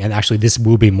timing, and actually this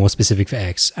will be more specific for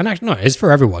X. And actually, no, it's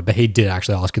for everyone, but he did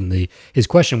actually ask in his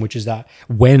question, which is that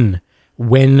when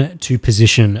to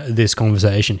position this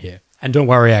conversation here. And don't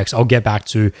worry, X, I'll get back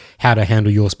to how to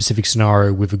handle your specific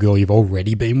scenario with a girl you've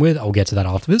already been with. I'll get to that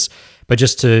after this. But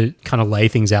just to kind of lay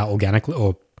things out organically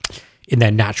or in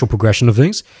their natural progression of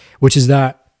things, which is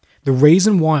that The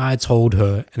reason why I told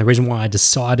her and the reason why I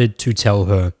decided to tell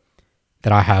her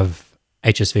that I have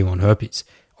HSV1 herpes,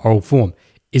 oral form,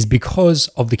 is because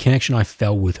of the connection I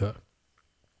felt with her.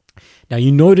 Now,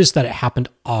 you notice that it happened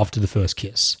after the first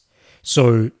kiss.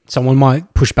 So someone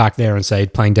might push back there and say,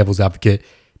 playing devil's advocate,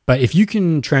 but if you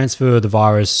can transfer the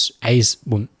virus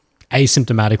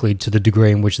asymptomatically to the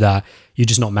degree in which that you're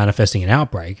just not manifesting an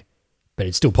outbreak, but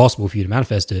it's still possible for you to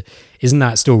manifest it, isn't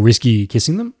that still risky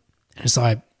kissing them? And it's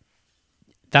like,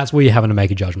 that's where you're having to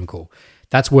make a judgment call.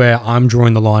 That's where I'm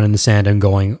drawing the line in the sand and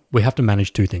going, we have to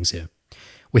manage two things here.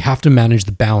 We have to manage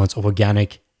the balance of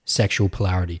organic sexual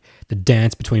polarity, the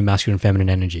dance between masculine and feminine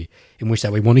energy, in which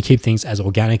that we want to keep things as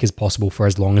organic as possible for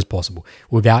as long as possible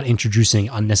without introducing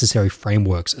unnecessary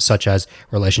frameworks such as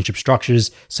relationship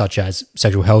structures, such as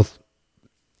sexual health,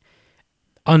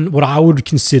 what I would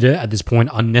consider at this point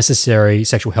unnecessary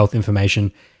sexual health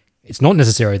information. It's not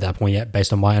necessary at that point yet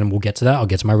based on my, and we'll get to that, I'll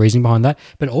get to my reasoning behind that,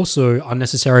 but also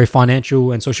unnecessary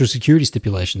financial and social security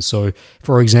stipulations. So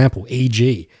for example,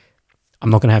 e.g., I'm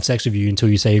not going to have sex with you until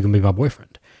you say you're going to be my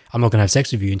boyfriend. I'm not going to have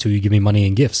sex with you until you give me money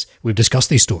and gifts. We've discussed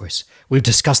these stories. We've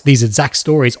discussed these exact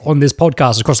stories on this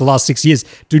podcast across the last 6 years.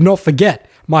 Do not forget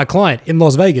my client in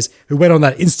Las Vegas who went on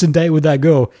that instant date with that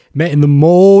girl, met in the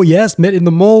mall,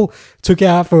 took her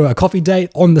out for a coffee date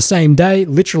on the same day,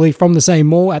 literally from the same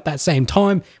mall at that same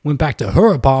time, went back to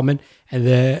her apartment, and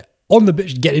they're on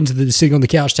the sitting on the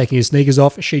couch, taking his sneakers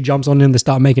off. She jumps on him, they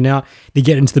start making out. They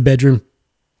get into the bedroom.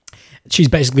 She's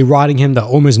basically riding him. They're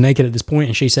almost naked at this point,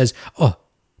 and she says, "Oh,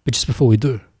 but just before we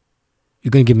do, you're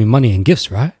going to give me money and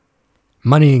gifts, right?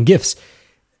 Money and gifts."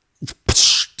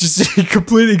 Just a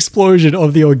complete explosion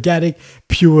of the organic,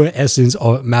 pure essence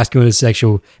of masculine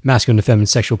to feminine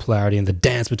sexual polarity and the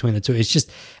dance between the two. It's just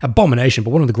abomination,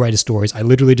 but one of the greatest stories. I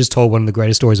literally just told one of the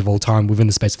greatest stories of all time within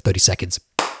the space of 30 seconds.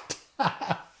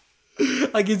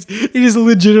 Like it is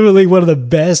legitimately one of the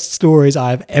best stories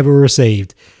I've ever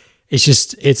received.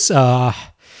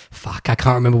 Fuck, I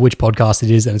can't remember which podcast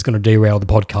it is, and it's going to derail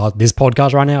this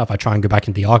podcast right now if I try and go back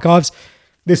into the archives.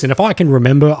 Listen, if I can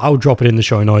remember, I'll drop it in the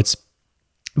show notes,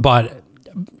 but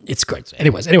it's great.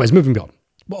 Anyways, moving on.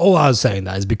 All I was saying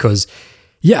that is because,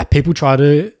 yeah, people try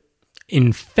to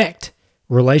infect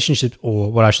relationships, or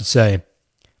what I should say,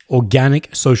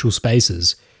 organic social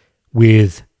spaces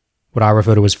with what I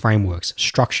refer to as frameworks,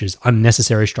 structures,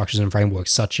 unnecessary structures and frameworks,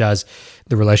 such as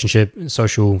the relationship,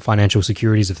 social, financial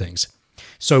securities of things.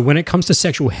 So when it comes to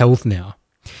sexual health now,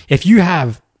 if you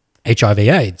have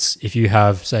HIV/AIDS, if you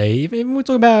have, say, even we're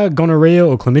talking about gonorrhea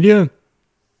or chlamydia,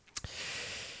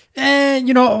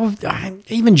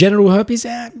 even genital herpes,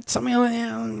 something like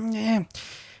that,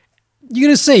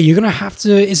 you're going to have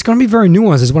to, it's going to be very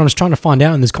nuanced is what I'm just trying to find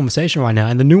out in this conversation right now.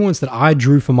 And the nuance that I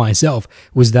drew for myself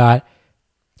was that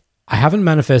I haven't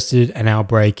manifested an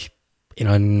outbreak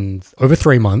in over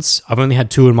 3 months. I've only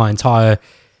had two in my entire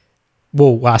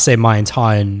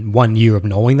 1 year of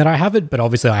knowing that I have it, but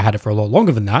obviously I had it for a lot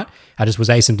longer than that. I just was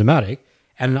asymptomatic,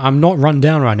 and I'm not run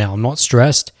down right now. I'm not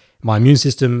stressed. My immune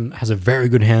system has a very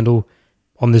good handle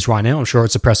on this right now. I'm sure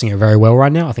it's suppressing it very well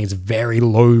right now. I think it's very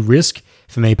low risk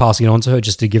for me passing it on to her,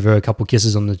 just to give her a couple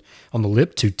kisses on the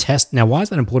lip to test. Now, why is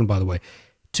that important, by the way?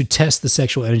 To test the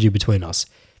sexual energy between us.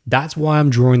 That's why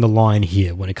I'm drawing the line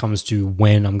here when it comes to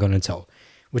when I'm going to tell,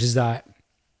 which is that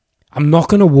I'm not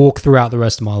going to walk throughout the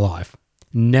rest of my life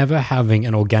never having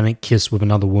an organic kiss with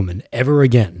another woman ever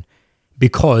again,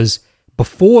 because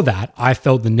before that, I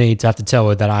felt the need to have to tell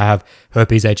her that I have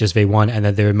herpes HSV1 and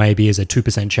that there maybe is a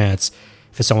 2% chance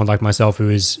for someone like myself who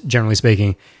is, generally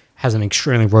speaking, has an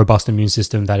extremely robust immune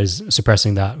system that is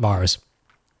suppressing that virus.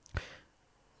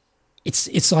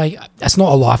 It's like, that's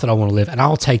not a life that I want to live, and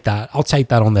I'll take that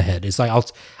on the head. It's like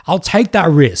I'll take that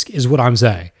risk, is what I'm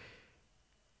saying,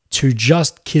 to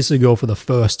just kiss a girl for the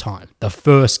first time, the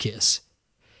first kiss.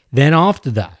 Then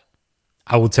after that,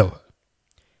 I will tell her.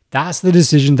 That's the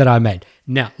decision that I made.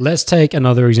 Now, let's take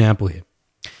another example here.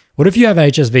 What if you have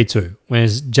HSV2 when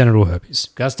it's genital herpes?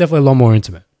 That's definitely a lot more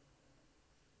intimate.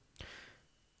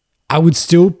 I would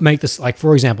still make this, like,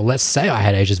 for example, let's say I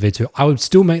had HSV2. I would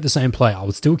still make the same play. I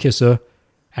would still kiss her,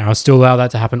 and I would still allow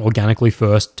that to happen organically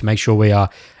first to make sure we are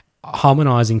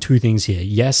harmonizing two things here.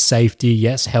 Yes, safety,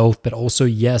 yes, health, but also,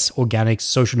 yes, organic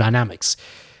social dynamics.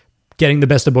 Getting the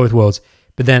best of both worlds.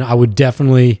 But then I would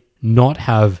definitely not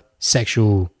have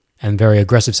sexual and very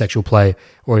aggressive sexual play,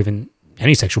 or even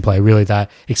any sexual play really that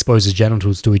exposes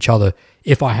genitals to each other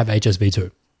if I have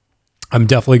HSV2. I'm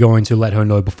definitely going to let her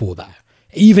know before that.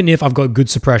 Even if I've got good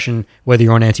suppression, whether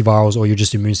you're on antivirals or your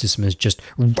just immune system is just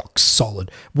rock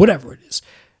solid, whatever it is.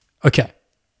 Okay,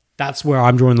 that's where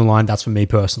I'm drawing the line. That's for me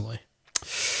personally.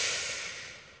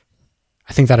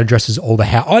 I think that addresses all the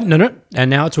how. Oh, no. And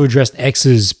now to address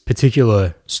X's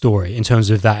particular story in terms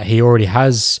of that he already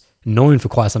has known for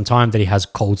quite some time that he has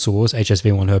cold sores,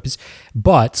 HSV1 herpes,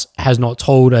 but has not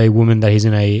told a woman that he's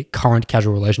in a current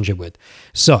casual relationship with.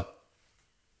 So,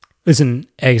 listen,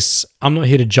 X, I'm not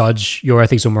here to judge your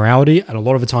ethics or morality. And a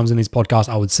lot of the times in these podcasts,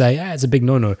 I would say, it's a big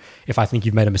no-no if I think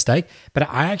you've made a mistake. But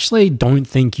I actually don't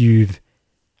think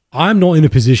I'm not in a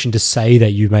position to say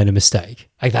that you've made a mistake.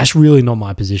 Like, that's really not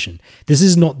my position. This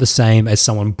is not the same as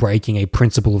someone breaking a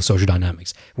principle of social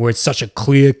dynamics, where it's such a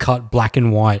clear-cut, black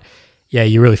and white, yeah,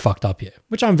 you really fucked up here,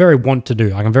 which I'm very want to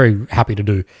do. Like, I'm very happy to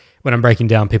do when I'm breaking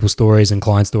down people's stories and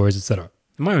client stories, etc.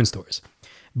 My own stories.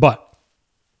 But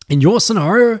in your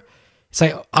scenario,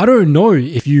 say, I don't know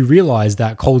if you realize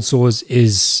that cold sores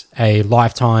is a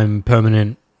lifetime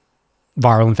permanent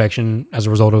viral infection as a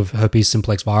result of herpes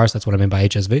simplex virus. That's what I mean by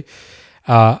HSV.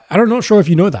 I'm not sure if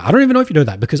you know that. I don't even know if you know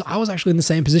that because I was actually in the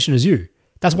same position as you.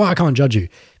 That's why I can't judge you,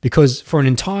 because for an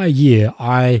entire year,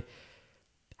 I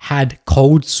had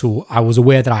cold sore. I was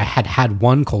aware that I had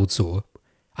one cold sore.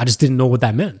 I just didn't know what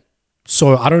that meant.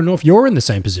 So I don't know if you're in the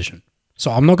same position. So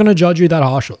I'm not going to judge you that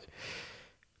harshly.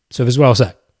 So this is what I'll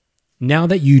say. Now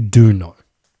that you do know,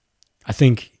 I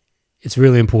think it's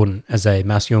really important as a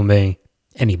masculine being,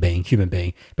 any being, human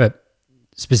being, but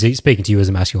speaking to you as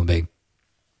a masculine being,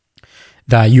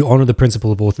 that you honor the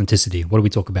principle of authenticity. What do we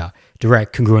talk about?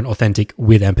 Direct, congruent, authentic,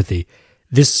 with empathy.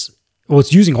 It's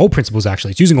using all principles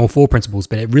actually. It's using all 4 principles,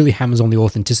 but it really hammers on the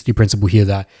authenticity principle here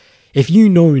that if you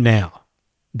know now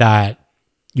that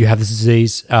you have this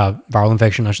disease, viral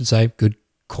infection, I should say, good,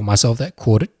 call myself that,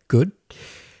 quote it, good.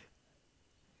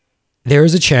 There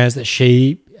is a chance that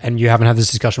she, and you haven't had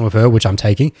this discussion with her, which I'm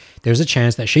taking, there's a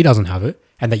chance that she doesn't have it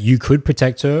and that you could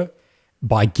protect her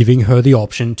by giving her the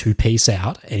option to peace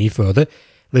out any further.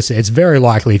 Listen, it's very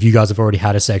likely if you guys have already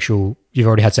had sexual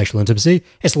intimacy,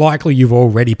 it's likely you've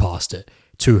already passed it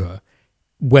to her,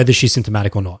 whether she's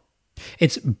symptomatic or not.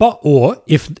 Or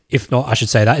if not, I should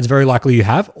say that, it's very likely you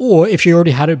have, or if she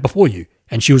already had it before you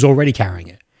and she was already carrying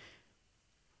it.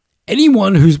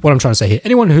 Anyone who's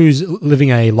living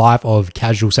a life of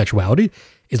casual sexuality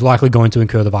is likely going to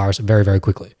incur the virus very, very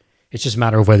quickly. It's just a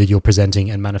matter of whether you're presenting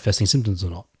and manifesting symptoms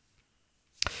or not.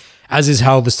 As is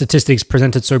how the statistics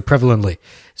presented so prevalently.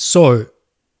 So,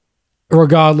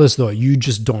 regardless though, you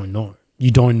just don't know.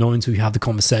 You don't know until you have the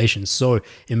conversation. So,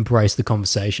 embrace the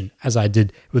conversation, as I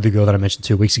did with the girl that I mentioned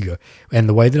 2 weeks ago. And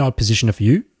the way that I'd position it for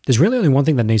you, there's really only one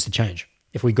thing that needs to change.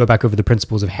 If we go back over the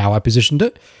principles of how I positioned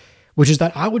it, which is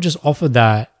that I would just offer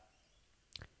that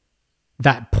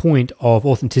point of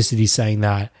authenticity, saying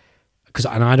that,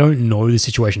 and I don't know the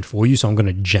situation for you, so I'm going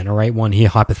to generate one here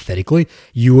hypothetically.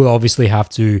 You will obviously have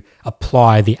to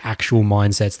apply the actual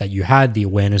mindsets that you had, the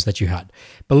awareness that you had.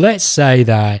 But let's say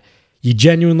that you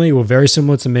genuinely were very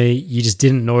similar to me. You just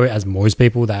didn't know, as most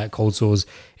people, that cold sores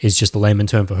is just a layman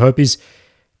term for herpes,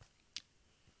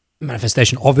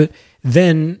 manifestation of it.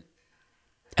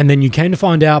 And then you came to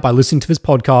find out by listening to this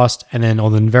podcast, and then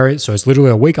so it's literally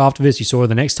a week after this, you saw her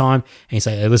the next time, and you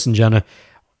say, hey, listen, Jenna,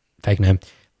 fake name,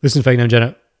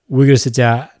 Jenna, we're going to sit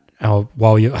down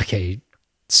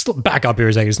back up here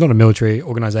a second. It's not a military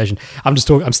organization. I'm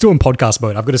still in podcast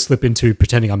mode. I've got to slip into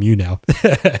pretending I'm you now.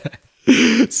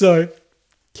 So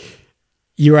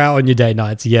you're out on your date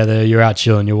night together, you're out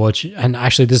chilling, you're watching, and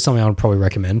actually this is something I would probably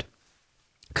recommend,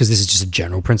 because this is just a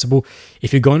general principle.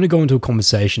 If you're going to go into a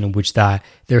conversation in which there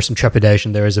is some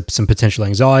trepidation, there is some potential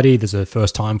anxiety, there's a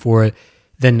first time for it,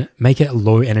 then make it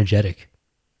low energetic.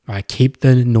 Right? Keep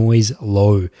the noise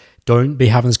low. Don't be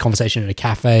having this conversation in a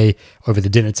cafe, over the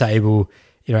dinner table,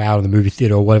 out in the movie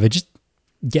theater or whatever. Just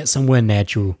get somewhere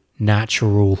natural. I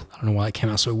don't know why it came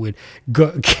out so weird.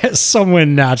 Get somewhere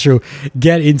natural.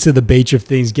 Get into the beach of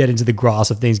things. Get into the grass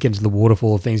of things. Get into the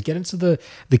waterfall of things. Get into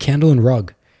the candle and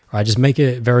rug. Right? Just make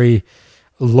it very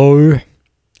low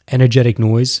energetic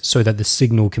noise so that the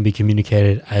signal can be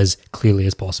communicated as clearly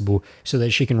as possible so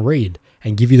that she can read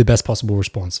and give you the best possible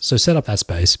response. So set up that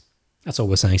space. That's all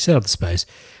we're saying. Set up the space.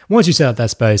 Once you set up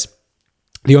that space,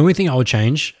 the only thing I would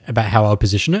change about how I would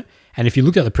position it, and if you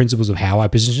looked at the principles of how I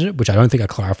position it, which I don't think I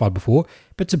clarified before,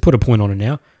 but to put a point on it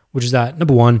now, which is that,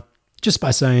 number one, just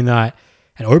by saying that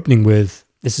and opening with,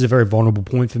 this is a very vulnerable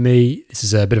point for me. This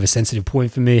is a bit of a sensitive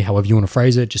point for me. However you want to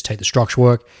phrase it, just take the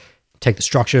structure.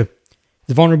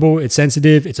 It's vulnerable, it's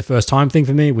sensitive, it's a first time thing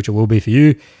for me, which it will be for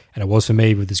you. And it was for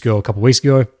me with this girl a couple of weeks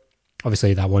ago.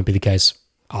 Obviously that won't be the case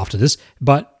after this,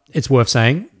 but it's worth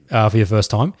saying for your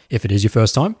first time, if it is your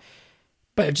first time.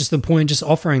 But just the point, just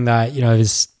offering that,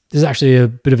 this is actually a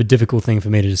bit of a difficult thing for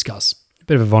me to discuss. A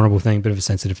bit of a vulnerable thing, a bit of a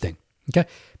sensitive thing. Okay.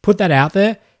 Put that out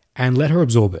there and let her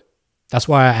absorb it. That's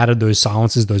why I added those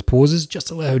silences, those pauses, just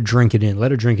to let her drink it in.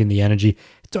 Let her drink in the energy.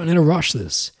 Don't need to rush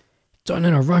this. Don't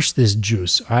need to rush this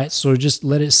juice, all right? So just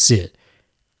let it sit.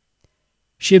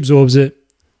 She absorbs it.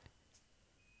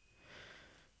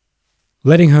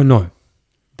 Letting her know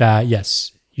that,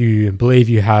 yes, you believe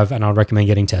you have, and I'd recommend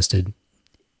getting tested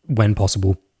when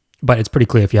possible. But it's pretty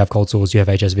clear if you have cold sores, you have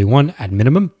HSV1 at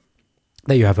minimum,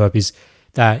 that you have herpes,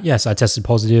 that, yes, I tested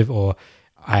positive, or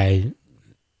I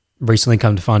recently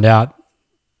come to find out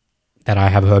that I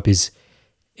have herpes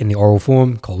in the oral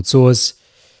form, cold sores.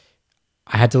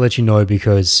 I had to let you know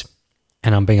because,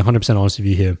 and I'm being 100% honest with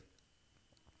you here,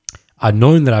 I'd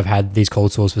known that I've had these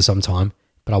cold sores for some time,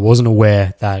 but I wasn't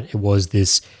aware that it was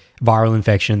this viral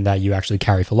infection that you actually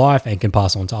carry for life and can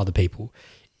pass on to other people.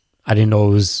 I didn't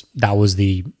know that was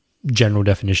the general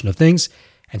definition of things.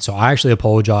 And so I actually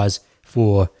apologize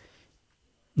for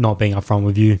not being upfront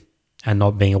with you and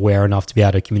not being aware enough to be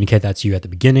able to communicate that to you at the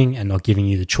beginning, and not giving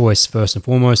you the choice first and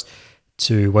foremost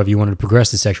to whether you wanted to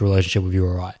progress the sexual relationship with you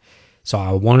or not. So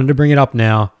I wanted to bring it up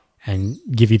now and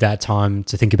give you that time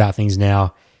to think about things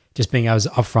now, just being as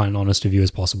upfront and honest with you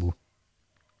as possible.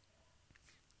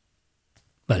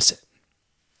 That's it.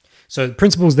 So the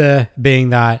principles there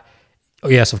being that,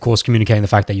 yes, of course, communicating the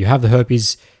fact that you have the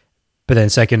herpes, but then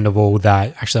second of all,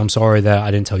 that actually I'm sorry that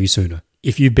I didn't tell you sooner.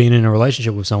 If you've been in a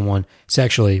relationship with someone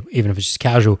sexually, even if it's just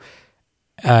casual,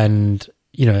 and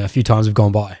a few times have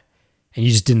gone by and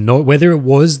you just didn't know, whether it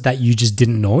was that you just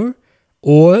didn't know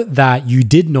or that you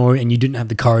did know and you didn't have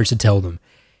the courage to tell them,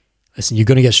 listen, you're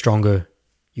going to get stronger.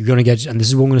 You're going to get, and this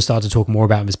is what I'm going to start to talk more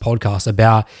about in this podcast,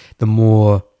 about the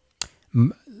more, I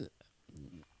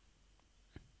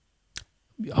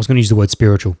was going to use the word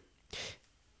spiritual.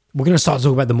 We're going to start to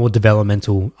talk about the more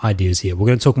developmental ideas here. We're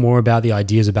going to talk more about the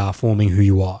ideas about forming who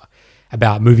you are,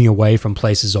 about moving away from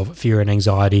places of fear and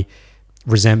anxiety,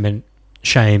 resentment,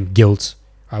 shame, guilt.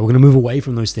 All right, we're going to move away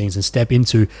from those things and step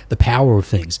into the power of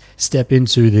things, step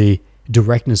into the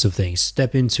directness of things,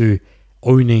 step into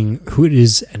owning who it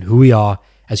is and who we are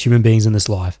as human beings in this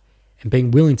life, and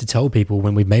being willing to tell people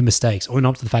when we've made mistakes, own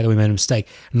up to the fact that we made a mistake,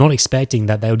 not expecting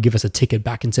that they would give us a ticket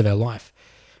back into their life.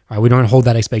 All right, we don't hold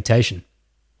that expectation.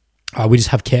 We just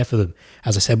have care for them.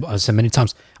 As I said many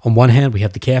times, on one hand, we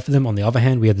have the care for them. On the other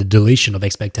hand, we have the deletion of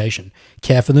expectation.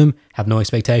 Care for them, have no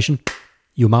expectation.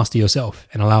 You'll master yourself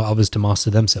and allow others to master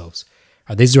themselves.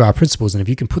 These are our principles. And if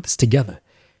you can put this together,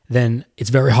 then it's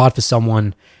very hard for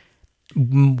someone,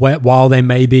 while they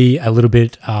may be a little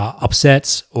bit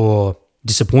upset or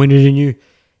disappointed in you,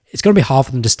 it's going to be hard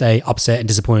for them to stay upset and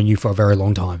disappointed in you for a very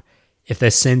long time if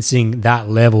they're sensing that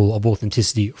level of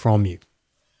authenticity from you.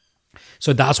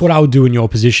 So that's what I would do in your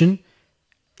position.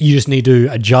 You just need to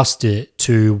adjust it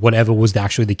to whatever was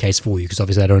actually the case for you, because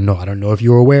obviously I don't know. I don't know if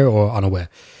you're aware or unaware.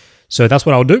 So that's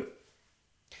what I'll do.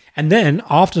 And then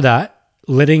after that,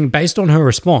 based on her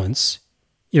response,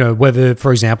 whether,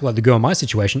 for example, like the girl in my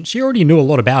situation, she already knew a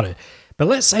lot about it. But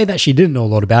let's say that she didn't know a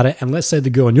lot about it, and let's say the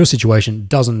girl in your situation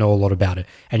doesn't know a lot about it,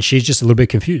 and she's just a little bit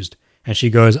confused. And she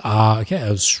goes,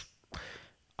 okay,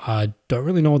 I don't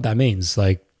really know what that means.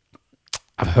 Like,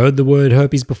 I've heard the word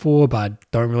herpes before, but I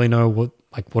don't really know what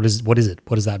is it?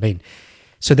 What does that mean?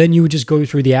 So then you would just go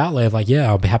through the outlay of like, yeah,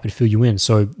 I'll be happy to fill you in.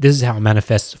 So this is how it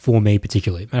manifests for me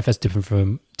particularly. It manifests different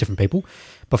from different people.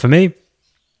 But for me,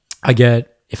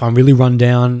 if I'm really run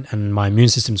down and my immune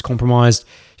system's compromised,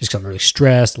 just because I'm really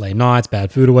stressed, late nights,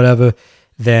 bad food or whatever,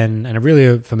 then, and it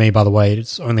really, for me, by the way,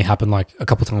 it's only happened like a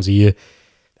couple times a year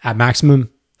at maximum,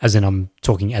 as in I'm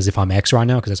talking as if I'm X right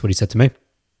now, because that's what he said to me.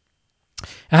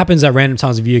 It happens at random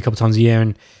times of year, a couple times a year,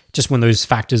 and just when those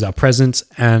factors are present,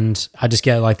 and I just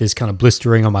get like this kind of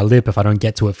blistering on my lip if I don't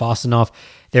get to it fast enough.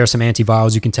 There are some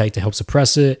antivirals you can take to help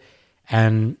suppress it,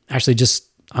 and actually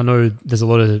I know there's a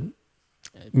lot of,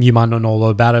 you might not know a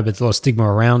lot about it, but there's a lot of stigma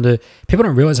around it. People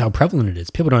don't realize how prevalent it is.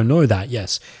 People don't know that,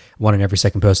 yes, 1 in every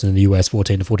second person in the US,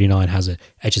 14 to 49, has a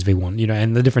HSV1,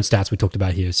 and the different stats we talked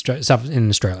about here. In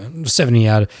Australia, 70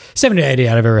 to 80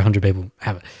 out of every 100 people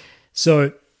have it.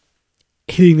 So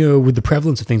hitting her with the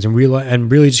prevalence of things and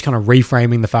really just kind of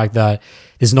reframing the fact that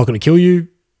this is not going to kill you,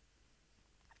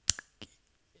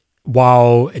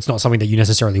 while it's not something that you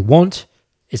necessarily want,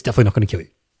 it's definitely not going to kill you.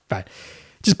 Right?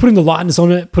 Just putting the lightness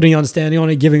on it, putting understanding on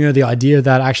it, giving her the idea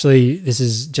that actually this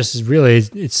is just as really,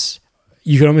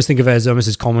 you could almost think of it as almost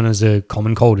as common as a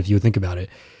common cold if you would think about it,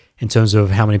 in terms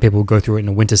of how many people go through it in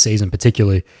the winter season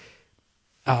particularly,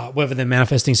 whether they're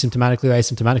manifesting symptomatically or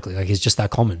asymptomatically. Like, it's just that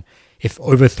common. If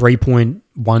over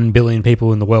 3.1 billion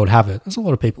people in the world have it, that's a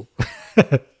lot of people,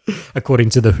 according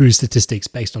to the WHO statistics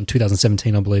based on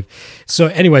 2017, I believe. So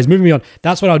anyways, moving on.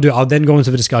 That's what I'll do. I'll then go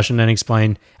into the discussion and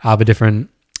explain the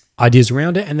different ideas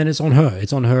around it, and then it's on her.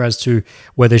 It's on her as to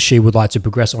whether she would like to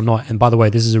progress or not. And by the way,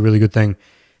 this is a really good thing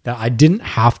that I didn't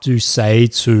have to say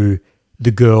to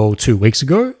the girl 2 weeks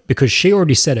ago because she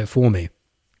already said it for me.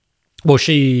 Well,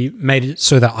 she made it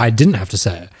so that I didn't have to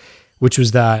say it, which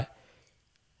was that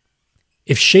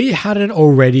if she hadn't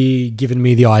already given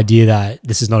me the idea that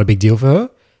this is not a big deal for her,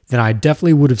 then I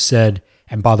definitely would have said,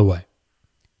 and by the way,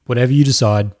 whatever you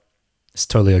decide, it's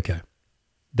totally okay.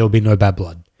 There'll be no bad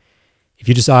blood. If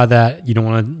you decide that you don't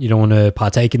want to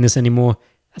partake in this anymore,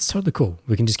 that's totally cool.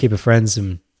 We can just keep it friends,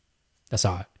 and that's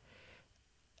all right.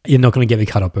 You're not going to get me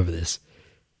cut up over this.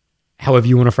 However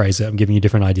you want to phrase it, I'm giving you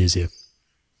different ideas here.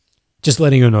 Just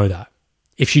letting her know that.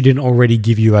 If she didn't already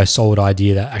give you a solid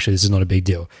idea that actually this is not a big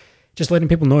deal, just letting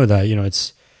people know that,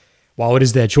 it's, while it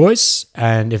is their choice,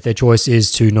 and if their choice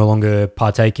is to no longer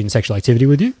partake in sexual activity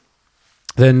with you,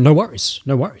 then no worries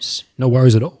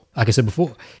at all. Like I said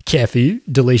before, care for you,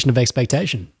 deletion of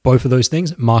expectation. Both of those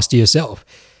things, master yourself.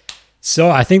 So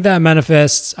I think that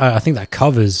manifests, I think that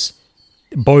covers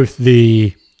both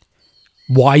the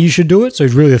why you should do it. So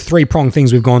it's really the three-pronged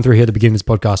things we've gone through here at the beginning of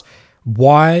this podcast.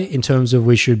 Why, in terms of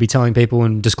we should be telling people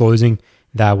and disclosing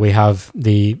that we have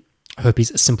the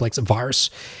herpes simplex virus.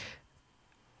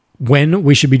 When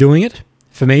we should be doing it.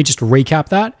 For me, just to recap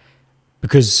that,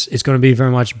 because it's going to be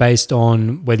very much based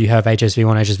on whether you have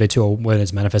HSV1, HSV2, or whether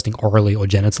it's manifesting orally or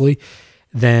genitally,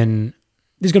 then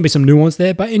there's going to be some nuance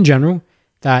there. But in general,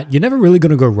 that you're never really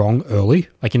going to go wrong early.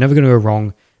 Like, you're never going to go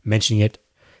wrong mentioning it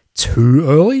too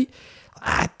early.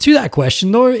 To that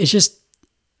question, though, it's just,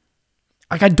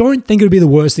 like, I don't think it would be the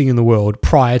worst thing in the world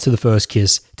prior to the first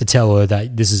kiss to tell her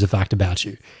that this is a fact about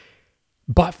you.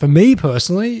 But for me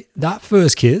personally, that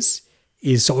first kiss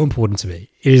is so important to me.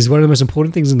 It is one of the most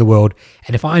important things in the world.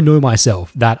 And if I know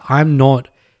myself that I'm not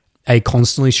a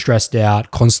constantly stressed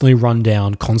out, constantly run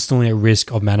down, constantly at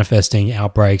risk of manifesting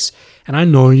outbreaks, and I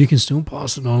know you can still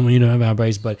pass it on when you don't have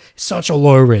outbreaks, but it's such a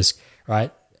low risk,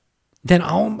 right? Then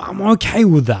I'm okay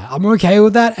with that. I'm okay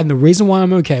with that. And the reason why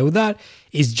I'm okay with that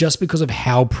is just because of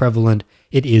how prevalent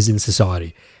it is in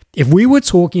society. If we were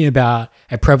talking about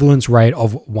a prevalence rate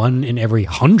of 1 in every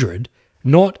 100,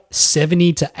 not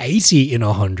 70 to 80 in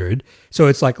 100, so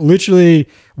it's like literally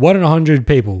 1 in 100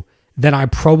 people, then I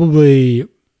would probably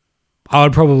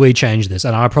change this,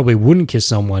 and I probably wouldn't kiss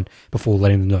someone before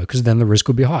letting them know, because then the risk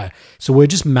would be higher. So we're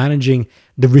just managing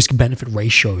the risk-benefit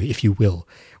ratio, if you will,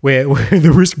 where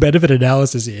the risk-benefit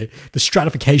analysis here, the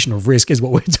stratification of risk is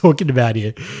what we're talking about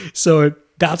here. So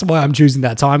that's why I'm choosing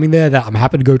that timing there, that I'm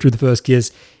happy to go through the first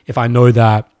kiss if I know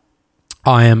that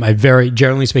I am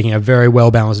generally speaking, a very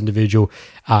well-balanced individual,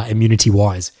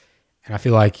 immunity-wise. And I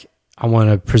feel like I want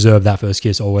to preserve that first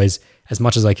kiss always as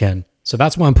much as I can. So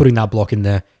that's why I'm putting that block in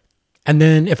there. And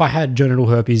then if I had genital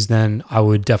herpes, then I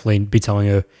would definitely be telling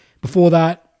her before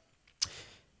that.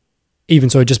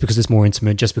 Even so, just because it's more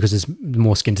intimate, just because it's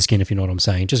more skin to skin, if you know what I'm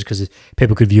saying, just because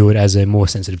people could view it as a more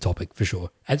sensitive topic for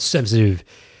sure. At sensitive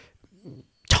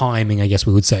timing, I guess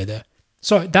we would say there.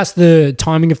 So that's the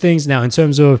timing of things. Now, in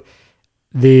terms of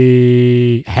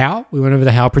the how, we went over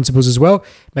the how principles as well,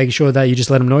 making sure that you just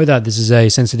let them know that this is a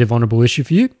sensitive, vulnerable issue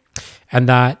for you, and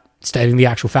that stating the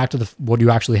actual fact of what you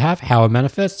actually have, how it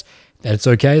manifests, that it's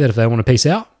okay, that if they want to peace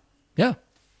out, yeah,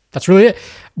 that's really it.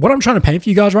 What I'm trying to paint for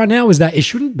you guys right now is that it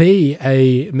shouldn't be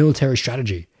a military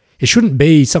strategy. It shouldn't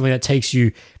be something that takes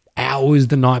you hours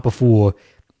the night before,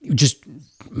 just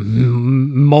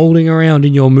molding around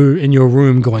in your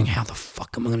room going, how the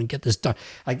fuck am I going to get this done?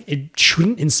 Like, it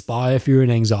shouldn't inspire fear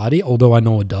and anxiety, although I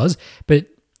know it does. But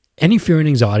any fear and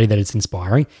anxiety that it's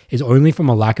inspiring is only from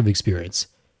a lack of experience.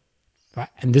 Right?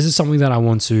 And this is something that I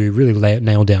want to really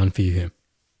nail down for you here,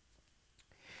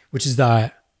 which is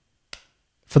that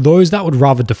for those that would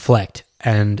rather deflect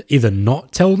and either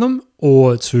not tell them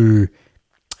or to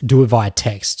do it via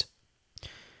text,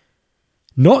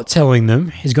 not telling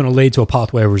them is going to lead to a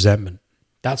pathway of resentment.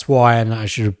 That's why, and I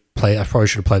probably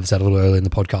should have played this out a little earlier in the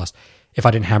podcast. If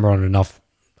I didn't hammer on it enough,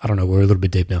 I don't know, we're a little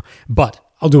bit deep now, but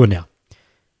I'll do it now.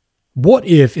 What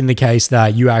if in the case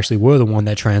that you actually were the one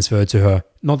that transferred to her,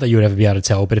 not that you would ever be able to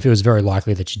tell, but if it was very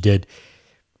likely that you did,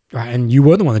 right, and you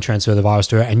were the one that transferred the virus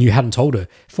to her and you hadn't told her,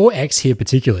 for X here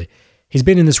particularly, he's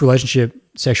been in this relationship,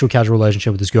 sexual casual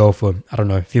relationship with this girl for, I don't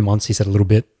know, a few months. He said a little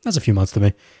bit. That's a few months to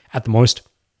me at the most.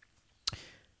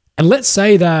 And let's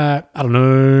say that, I don't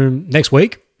know, next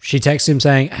week, she texts him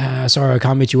saying, sorry, I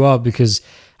can't meet you up because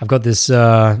I've got this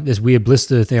weird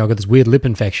blister thing. I've got this weird lip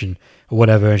infection or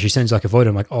whatever. And she sends like a photo.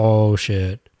 I'm like, oh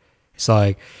shit. It's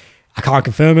like, I can't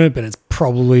confirm it, but it's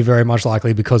probably very much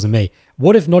likely because of me.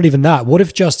 What if not even that? What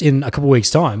if just in a couple of weeks'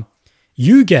 time,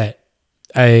 you get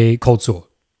a cold sore?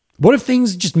 What if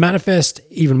things just manifest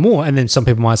even more? And then some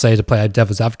people might say, to play a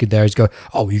devil's advocate there, is go,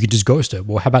 oh, you could just ghost her.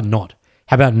 Well, how about not?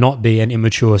 How about not be an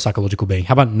immature psychological being?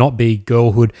 How about not be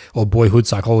girlhood or boyhood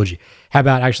psychology? How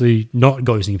about actually not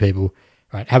ghosting people,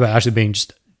 right? How about actually being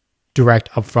just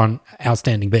direct, upfront,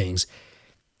 outstanding beings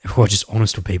who are just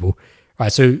honest with people,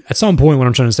 right? So at some point, what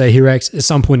I'm trying to say here, X, at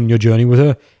some point in your journey with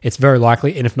her, it's very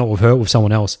likely, and if not with her, with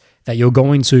someone else, that you're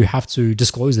going to have to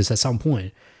disclose this at some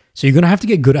point. So you're going to have to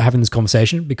get good at having this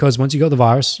conversation, because once you got the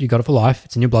virus, you got it for life.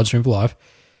 It's in your bloodstream for life.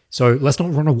 So let's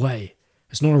not run away.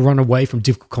 Let's not run away from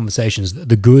difficult conversations.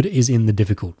 The good is in the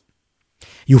difficult.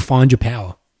 You'll find your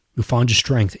power. You'll find your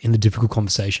strength in the difficult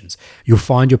conversations. You'll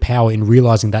find your power in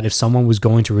realizing that if someone was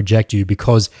going to reject you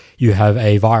because you have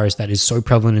a virus that is so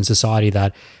prevalent in society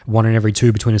that 1 in every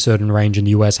 2 between a certain range in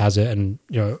the US has it, and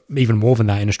even more than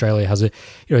that in Australia has it.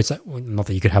 It's like, well, not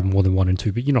that you could have more than 1 in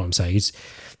 2, but you know what I'm saying.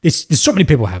 There's so many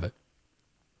people have it.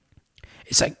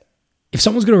 It's like, if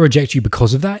someone's going to reject you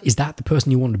because of that, is that the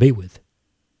person you want to be with?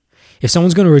 If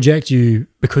someone's going to reject you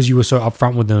because you were so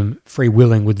upfront with them,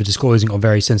 free-willing with the disclosing of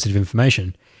very sensitive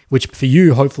information, which for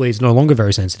you, hopefully, is no longer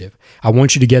very sensitive. I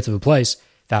want you to get to the place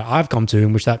that I've come to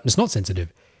in which that it's not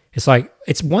sensitive. It's like,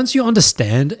 it's once you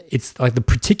understand, it's like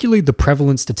particularly the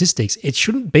prevalent statistics, it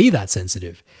shouldn't be that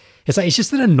sensitive. It's like, it's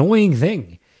just an annoying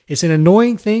thing. It's an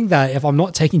annoying thing that if I'm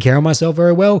not taking care of myself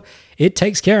very well, it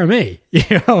takes care of me. You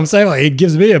know what I'm saying? Like, it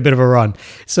gives me a bit of a run.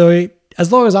 So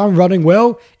as long as I'm running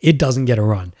well, it doesn't get a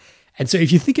run. And so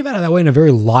if you think about it that way in a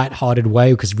very light-hearted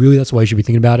way, because really that's the way you should be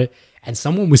thinking about it, and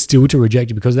someone was still to reject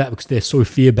you because of that, because they're so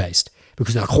fear-based,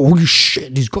 because they're like, holy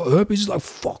shit, he's got herpes. He's like,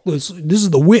 fuck this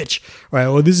is the witch, right?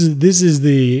 Or this is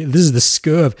the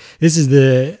scurv. This is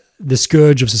the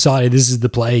scourge of society. This is the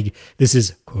plague. This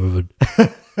is COVID.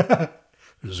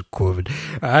 This is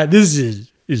COVID. This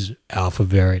is Alpha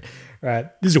variant. Right?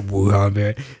 This is a Wuhan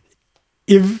variant.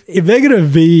 If they're going to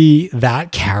be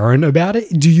that Karen about it,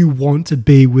 do you want to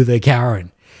be with a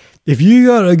Karen? If you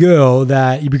got a girl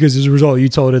that, because as a result, you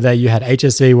told her that you had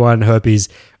HSV1 herpes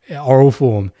oral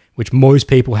form, which most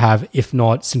people have, if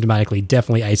not symptomatically,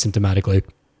 definitely asymptomatically,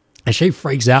 and she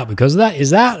freaks out because of that,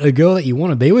 is that a girl that you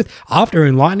want to be with after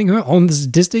enlightening her on the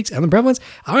statistics and the prevalence?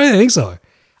 I don't think so.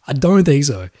 I don't think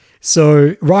so.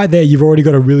 So right there, you've already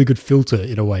got a really good filter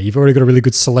in a way. You've already got a really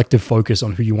good selective focus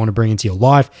on who you want to bring into your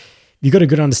life. You've got a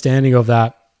good understanding of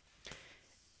that.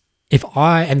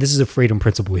 And this is a freedom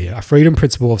principle here, a freedom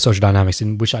principle of social dynamics,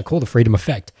 in which I call the freedom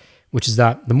effect, which is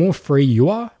that the more free you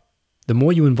are, the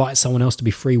more you invite someone else to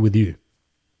be free with you.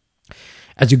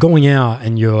 As you're going out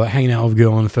and you're hanging out with a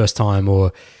girl on the first time,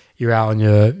 or you're out and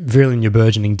you're revealing your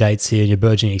burgeoning dates here, your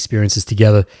burgeoning experiences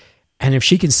together, and if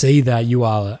she can see that you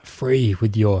are free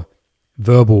with your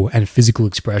verbal and physical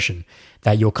expression,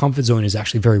 that your comfort zone is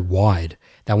actually very wide,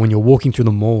 that when you're walking through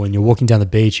the mall and you're walking down the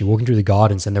beach, you're walking through the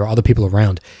gardens and there are other people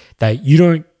around, that you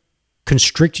don't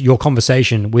constrict your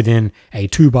conversation within a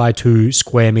 2x2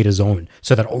 square meter zone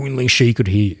so that only she could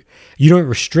hear you. You don't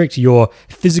restrict your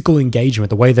physical engagement,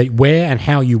 the way that where and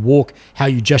how you walk, how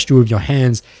you gesture with your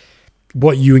hands,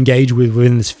 what you engage with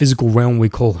within this physical realm we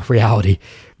call reality,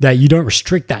 that you don't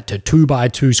restrict that to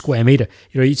 2x2 square meter.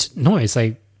 It's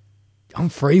like, I'm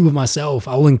free with myself.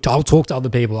 I'll talk to other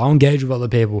people. I'll engage with other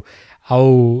people.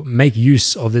 I'll make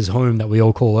use of this home that we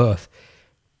all call Earth.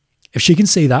 If she can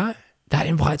see that, that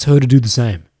invites her to do the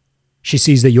same. She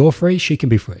sees that you're free, she can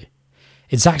be free.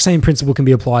 Exact same principle can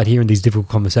be applied here in these difficult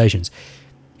conversations.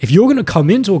 If you're going to come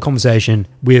into a conversation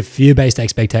with fear-based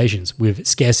expectations, with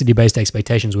scarcity-based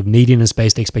expectations, with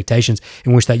neediness-based expectations,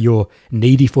 in which that you're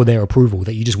needy for their approval,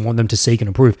 that you just want them to seek and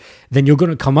approve, then you're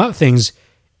going to come up things,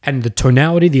 and the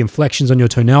tonality, the inflections on your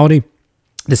tonality,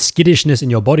 the skittishness in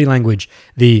your body language,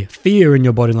 the fear in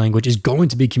your body language is going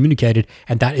to be communicated,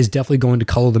 and that is definitely going to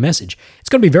color the message. It's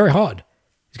going to be very hard.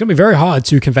 It's going to be very hard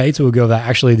to convey to a girl that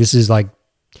actually this is like,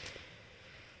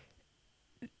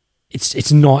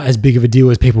 it's not as big of a deal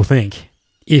as people think.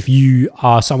 If you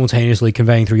are simultaneously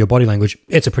conveying through your body language,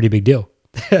 it's a pretty big deal.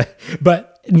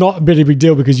 But not a pretty big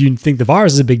deal because you think the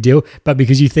virus is a big deal, but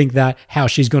because you think that how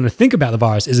she's going to think about the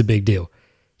virus is a big deal.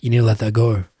 You need to let that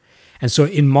go. And so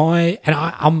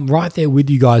I'm right there with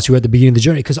you guys who are at the beginning of the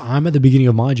journey, because I'm at the beginning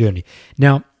of my journey.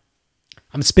 Now,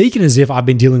 I'm speaking as if I've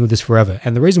been dealing with this forever.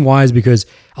 And the reason why is because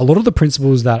a lot of the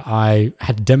principles that I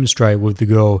had to demonstrate with the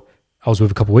girl I was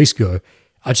with a couple of weeks ago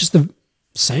are just the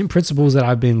same principles that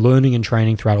I've been learning and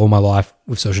training throughout all my life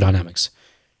with social dynamics.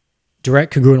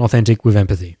 Direct, congruent, authentic with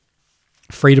empathy.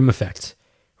 Freedom effect,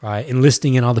 right?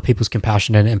 Enlisting in other people's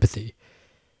compassion and empathy.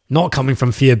 Not coming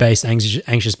from fear-based,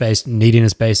 anxious-based,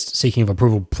 neediness-based, seeking of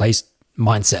approval-based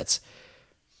mindsets.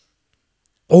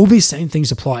 All these same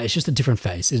things apply. It's just a different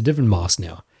face. It's a different mask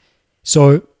now.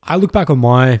 So I look back on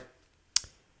my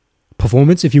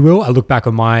performance, if you will. I look back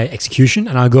on my execution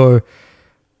and I go,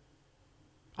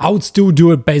 I would still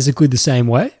do it basically the same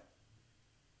way.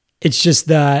 It's just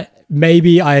that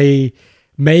maybe I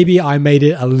made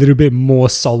it a little bit more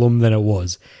solemn than it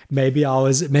was.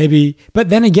 But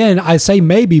then again, I say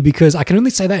maybe because I can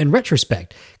only say that in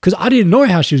retrospect because I didn't know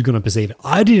how she was going to perceive it.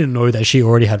 I didn't know that she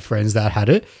already had friends that had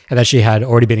it and that she had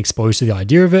already been exposed to the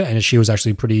idea of it and that she was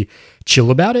actually pretty chill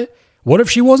about it. What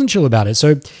if she wasn't chill about it?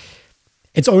 So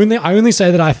I only say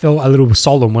that I felt a little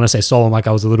solemn. When I say solemn, like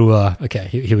I was a little, okay,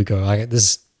 here we go. Like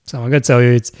this, so I'm going to tell you,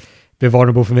 it's a bit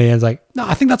vulnerable for me. And it's like, no,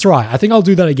 I think that's right. I think I'll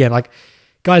do that again. Like,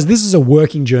 guys, this is a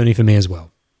working journey for me as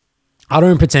well. I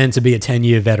don't pretend to be a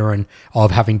 10-year veteran of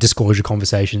having disclosure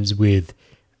conversations with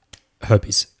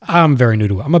herpes. I'm very new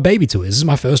to it. I'm a baby to it. This is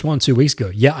my first one 2 weeks ago.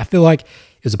 Yeah, I feel like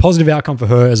it was a positive outcome for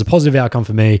her. It was a positive outcome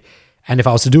for me. And if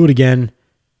I was to do it again,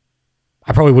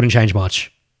 I probably wouldn't change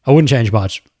much. I wouldn't change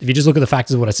much. If you just look at the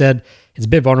factors of what I said, it's a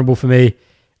bit vulnerable for me.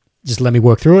 Just let me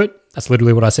work through it. That's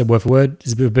literally what I said word for word.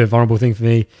 It's a bit of a vulnerable thing for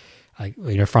me. Like,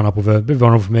 front up with her, a bit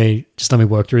vulnerable for me. Just let me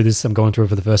work through this. I'm going through it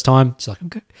for the first time. She's like,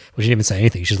 okay. Well, she didn't even say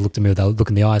anything. She just looked at me with that look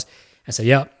in the eyes. I said,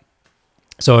 yeah.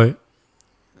 So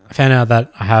I found out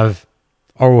that I have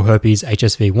oral herpes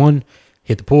HSV1.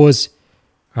 Hit the pause.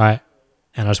 Right.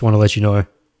 And I just want to let you know,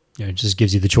 it just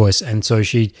gives you the choice. And so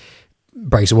she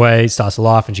breaks away, starts to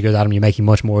laugh, and she goes, Adam, you're making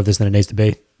much more of this than it needs to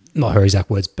be. Not her exact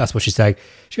words. That's what she's saying.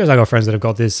 She goes, I got friends that have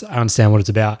got this. I understand what it's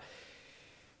about.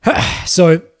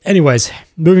 So anyways,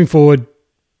 moving forward,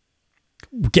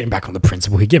 getting back on the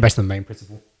principle here, getting back to the main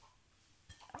principle.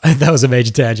 That was a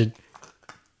major tangent.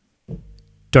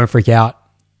 Don't freak out.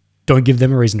 Don't give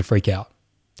them a reason to freak out.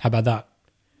 How about that?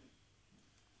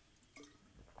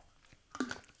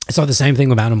 It's like the same thing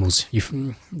with animals.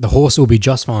 The horse will be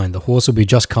just fine. The horse will be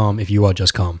just calm if you are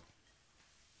just calm.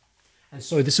 And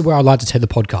so this is where I'd like to take the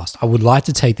podcast. I would like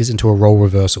to take this into a role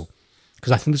reversal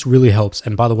because I think this really helps.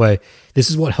 And by the way, this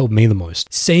is what helped me the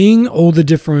most. Seeing all the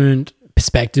different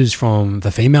perspectives from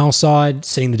the female side,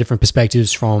 seeing the different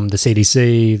perspectives from the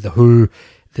CDC, the WHO,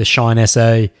 the Shine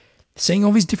SA, seeing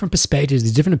all these different perspectives,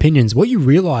 these different opinions, what you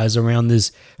realize around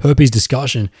this herpes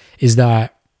discussion is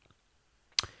that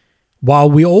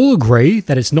while we all agree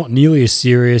that it's not nearly as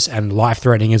serious and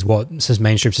life-threatening as what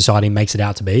mainstream society makes it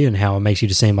out to be and how it makes you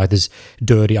to seem like this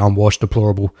dirty, unwashed,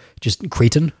 deplorable, just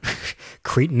cretining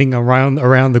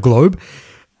around the globe,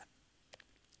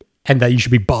 and that you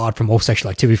should be barred from all sexual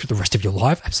activity for the rest of your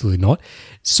life, absolutely not.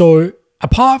 So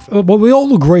we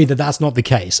all agree that that's not the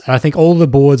case. And I think all the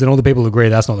boards and all the people agree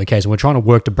that's not the case. And we're trying to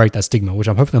work to break that stigma, which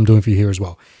I'm doing for you here as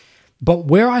well. But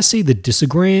where I see the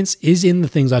disagreements is in the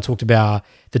things I talked about,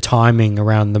 the timing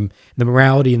around them, the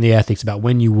morality and the ethics about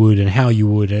when you would and how you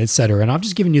would, and etc. And I've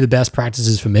just given you the best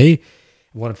practices for me,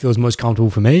 what feels most comfortable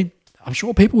for me. I'm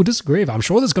sure people will disagree. I'm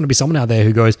sure there's going to be someone out there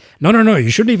who goes, no, you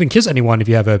shouldn't even kiss anyone if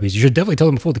you have herpes. You should definitely tell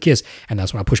them before the kiss. And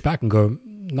that's when I push back and go,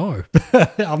 no,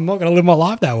 I'm not going to live my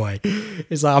life that way.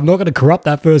 It's like, I'm not going to corrupt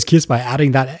that first kiss by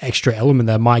adding that extra element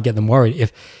that might get them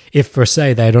worried if for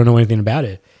say they don't know anything about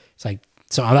it. It's like,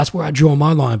 so that's where I draw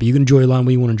my line, but you can draw your line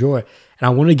where you want to draw it. And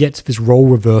I want to get to this role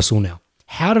reversal now.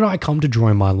 How did I come to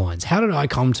drawing my lines? How did I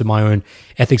come to my own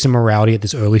ethics and morality at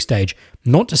this early stage?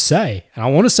 Not to say, and I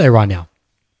want to say right now,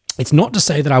 it's not to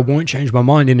say that I won't change my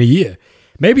mind in a year.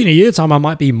 Maybe in a year's time, I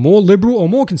might be more liberal or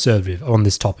more conservative on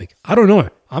this topic. I don't know.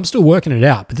 I'm still working it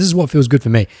out, but this is what feels good for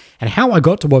me. And how I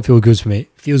got to what feels good for me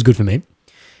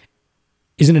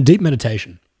is in a deep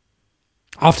meditation.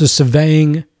 After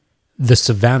surveying the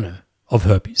savannah of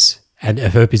herpes and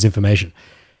herpes information,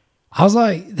 I was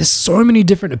like, there's so many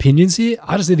different opinions here.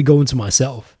 I just need to go into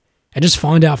myself and just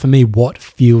find out for me what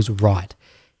feels right.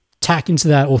 Tack into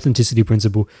that authenticity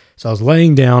principle. So I was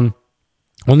laying down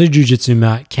on the jiu-jitsu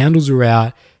mat, candles are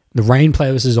out, the rain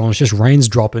playlist is on, it's just rain's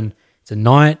dropping. It's a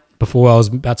night before I was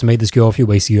about to meet this girl a few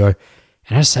weeks ago.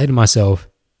 And I just say to myself,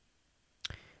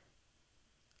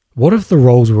 what if the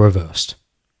roles were reversed?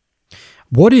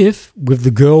 What if with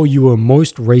the girl you were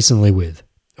most recently with,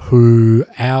 who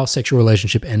our sexual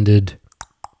relationship ended,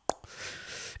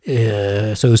 so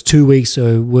it was 2 weeks,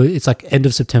 so it's like end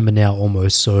of September now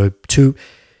almost, so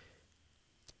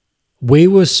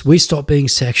we stopped being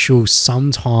sexual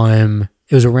sometime,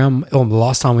 it was around, the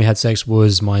last time we had sex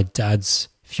was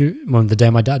the day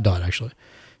my dad died actually.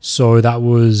 So that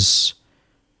was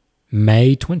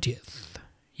May 20th,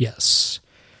 yes.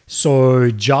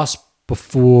 So just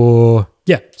before,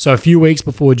 so a few weeks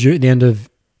before June, the end of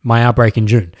my outbreak in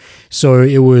June. So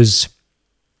it was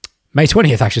May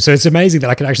 20th actually. So it's amazing that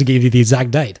I can actually give you the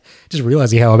exact date. Just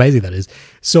realizing how amazing that is.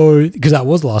 So, because that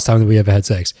was the last time that we ever had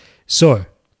sex. So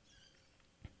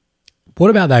what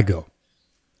about that girl?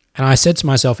 And I said to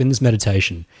myself in this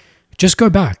meditation, just go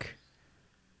back.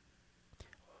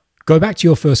 Go back to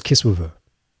your first kiss with her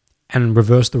and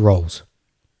reverse the roles.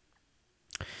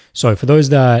 So for those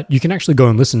that, you can actually go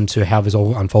and listen to how this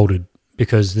all unfolded,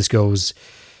 because this girl was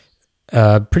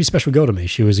a pretty special girl to me.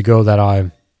 She was a girl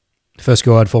that first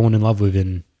girl I'd fallen in love with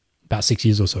in about 6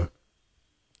 years or so.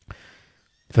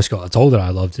 First girl I told that I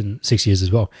loved in 6 years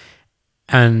as well.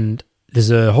 And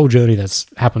there's a whole journey that's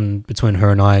happened between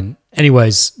her and I. And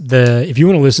anyways, if you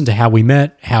want to listen to how we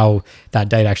met, how that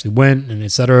date actually went, and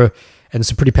etc., and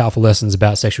some pretty powerful lessons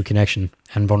about sexual connection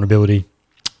and vulnerability,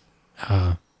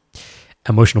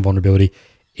 emotional vulnerability,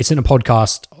 it's in a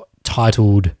podcast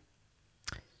titled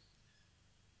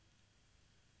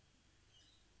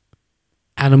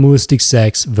Animalistic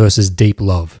Sex versus Deep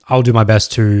Love. I'll do my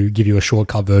best to give you a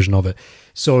shortcut version of it.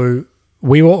 So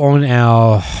we were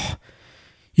on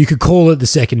you could call it the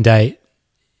second date.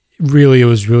 Really, it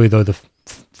was really though the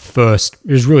first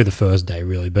day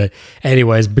really. But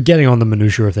anyways, but getting on the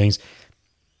minutiae of things,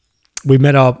 we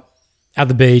met up at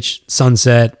the beach,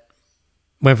 sunset,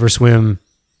 went for a swim,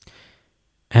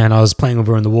 and I was playing with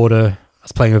her in the water. I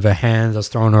was playing with her hands. I was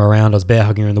throwing her around. I was bear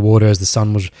hugging her in the water as the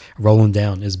sun was rolling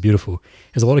down. It was beautiful.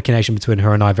 There's a lot of connection between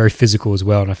her and I, very physical as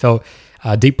well. And I felt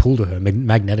a deep pull to her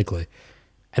magnetically.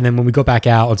 And then when we got back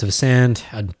out onto the sand,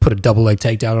 I'd put a double leg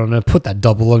takedown on her, put that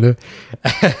double on her.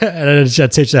 And then I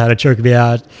teach her how to choke me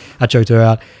out. I choked her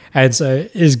out. And so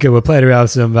it was good. We're playing around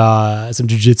with some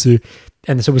jiu-jitsu.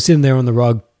 And so we're sitting there on the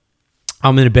rug.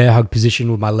 I'm in a bear hug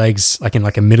position with my legs like in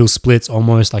like a middle splits,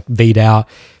 almost like V'd out.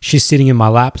 She's sitting in my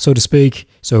lap, so to speak.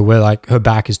 So we're like, her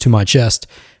back is to my chest.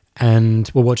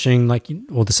 And we're watching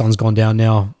the sun's gone down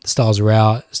now. The stars are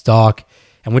out. It's dark.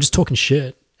 And we're just talking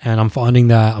shit. And I'm finding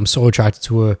that I'm so attracted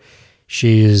to her.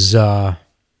 She is,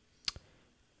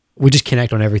 we just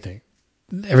connect on everything.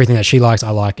 Everything that she likes, I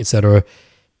like, etc.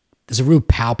 There's a real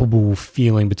palpable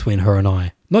feeling between her and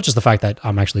I. Not just the fact that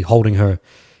I'm actually holding her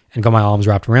and got my arms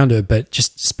wrapped around her, but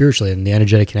just spiritually and the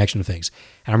energetic connection of things.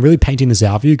 And I'm really painting this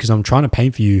out for you because I'm trying to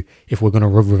paint for you if we're going to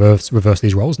reverse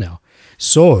these roles now.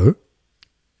 So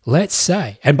let's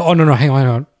say, hang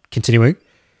on, continuing.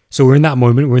 So we're in that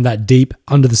moment, we're in that deep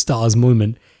under the stars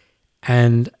moment.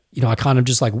 And, I kind of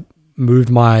just like moved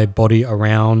my body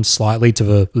around slightly to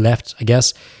the left, I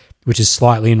guess, which is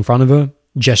slightly in front of her,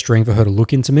 gesturing for her to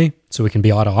look into me so we can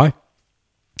be eye to eye.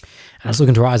 And I was looking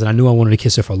into her eyes and I knew I wanted to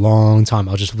kiss her for a long time.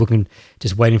 I was just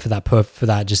waiting for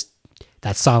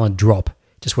that silent drop,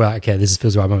 just where, okay, this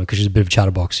feels the right moment, because she's a bit of a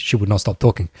chatterbox. She would not stop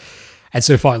talking. And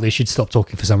so finally she'd stop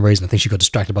talking for some reason. I think she got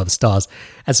distracted by the stars.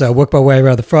 And so I worked my way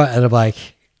around the front and I'm like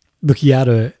looking at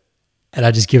her and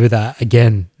I just give her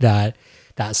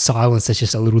that silence that's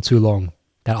just a little too long.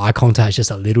 That eye contact is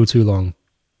just a little too long.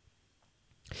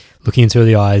 Looking into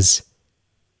the eyes,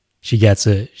 she gets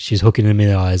it. She's hooking in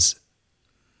the eyes.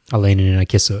 I lean in and I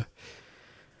kiss her.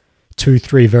 2,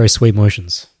 3 very sweet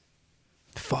motions.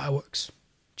 Fireworks.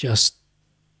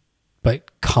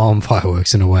 But calm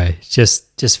fireworks in a way.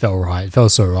 Just felt right. It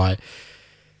felt so right.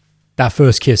 That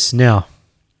first kiss. Now,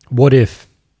 what if,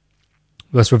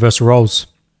 let's reverse the roles,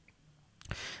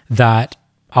 that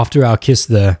after our kiss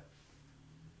there,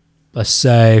 let's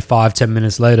say 5-10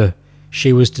 minutes later,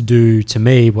 she was to do to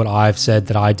me what I've said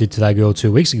that I did to that girl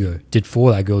 2 weeks ago, did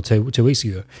for that girl 2 weeks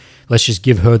ago. Let's just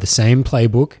give her the same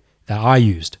playbook that I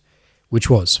used, which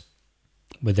was,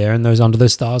 we're there in those under the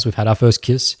stars, we've had our first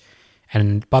kiss.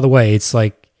 And by the way, it's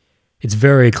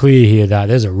very clear here that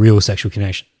there's a real sexual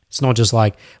connection. It's not just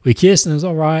like we kissed and it was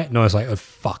all right. No, it's like, oh,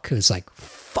 fuck. It's like,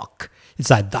 fuck. It's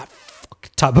like that fuck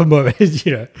type of moment,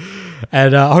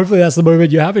 And hopefully that's the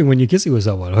moment you're having when you're kissing with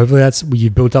someone. Hopefully that's where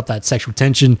you've built up that sexual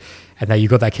tension and that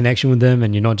you've got that connection with them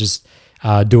and you're not just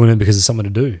doing it because it's something to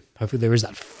do. Hopefully there is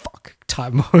that fuck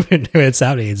type moment where it's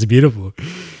happening. It's beautiful.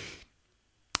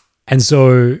 And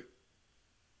so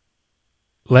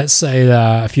let's say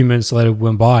that a few minutes later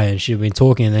went by and she'd been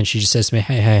talking and then she just says to me,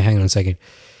 hey, hang on a second.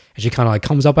 And she kind of like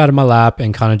comes up out of my lap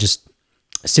and kind of just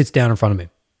sits down in front of me.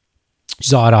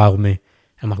 She's eye to eye with me.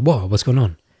 And I'm like, whoa, what's going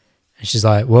on? And she's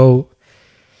like, well,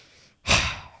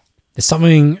 there's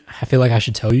something I feel like I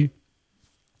should tell you.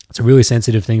 It's a really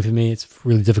sensitive thing for me. It's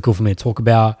really difficult for me to talk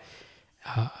about.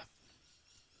 Can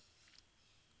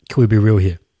we be real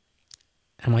here?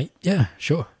 And I'm like, yeah,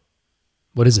 sure.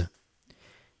 What is it?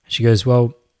 She goes,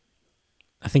 well,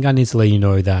 I think I need to let you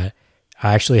know that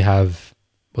I actually have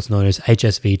what's known as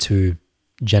HSV2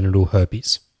 genital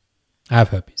herpes. I have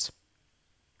herpes.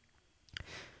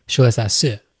 She lets that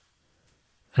sit.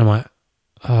 And I'm like,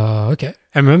 okay.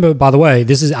 And remember, by the way,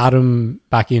 this is Adam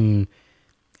back in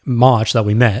March that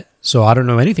we met. So I don't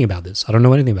know anything about this.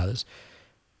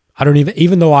 I I don't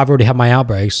even though I've already had my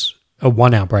outbreaks, or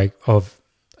one outbreak of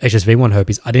HSV1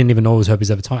 herpes, I didn't even know it was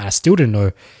herpes at the time. I still didn't know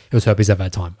it was herpes at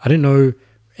that time. I didn't know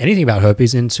anything about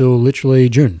herpes until literally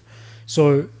June.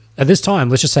 So at this time,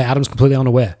 let's just say Adam's completely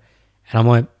unaware. And I'm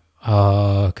like,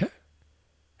 okay.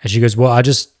 And she goes, well, I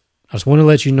just want to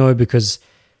let you know because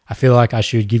I feel like I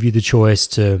should give you the choice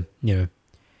to,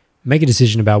 make a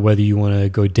decision about whether you want to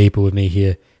go deeper with me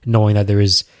here, knowing that there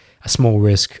is a small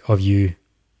risk of you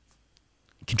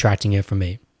contracting it from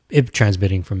me, it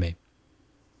transmitting from me.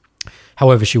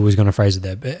 However she was going to phrase it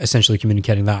there, but essentially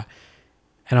communicating that.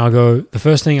 And I'll go, the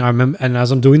first thing I remember, and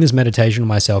as I'm doing this meditation with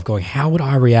myself, going, how would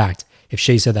I react if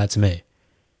she said that to me?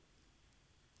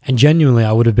 And genuinely,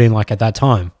 I would have been like, at that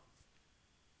time,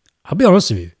 I'll be honest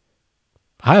with you,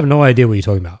 I have no idea what you're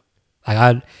talking about.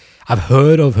 Like I've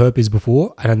heard of herpes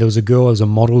before, and there was a girl, as a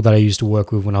model that I used to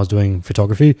work with when I was doing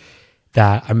photography,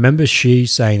 that I remember she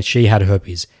saying she had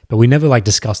herpes, but we never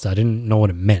discussed it. I didn't know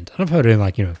what it meant. And I've heard it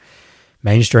in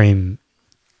mainstream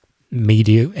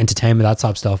media, entertainment, that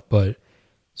type of stuff. But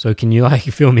so can you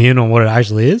fill me in on what it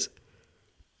actually is?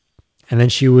 And then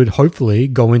she would hopefully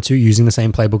go into using the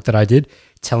same playbook that I did,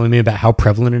 telling me about how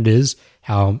prevalent it is,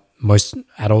 how most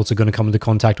adults are going to come into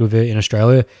contact with it in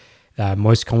Australia, that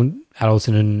most adults,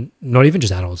 and not even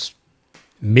just adults,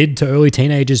 mid to early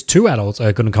teenagers to adults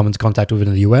are going to come into contact with it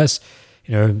in the US.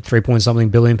 3-point-something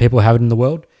billion people have it in the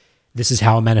world. This is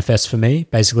how it manifests for me.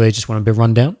 Basically, I just want to be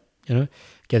run down,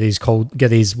 get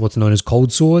these what's known as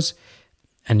cold sores.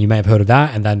 And you may have heard of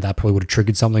that, and then that probably would have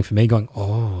triggered something for me going,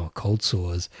 oh, cold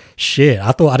sores. Shit,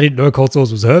 I didn't know cold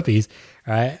sores was herpes,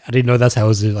 right? I didn't know that's how it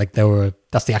was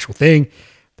that's the actual thing.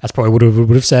 That's probably what it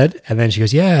would have said. And then she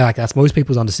goes, yeah, that's most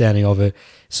people's understanding of it.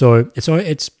 So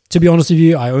it's to be honest with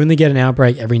you, I only get an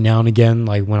outbreak every now and again,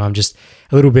 when I'm just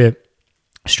a little bit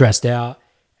stressed out.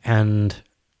 And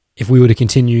if we were to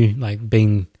continue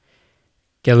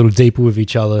get a little deeper with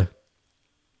each other,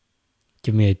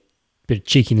 give me a bit of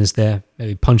cheekiness there,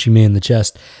 maybe punching me in the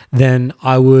chest, then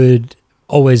I would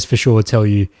always for sure tell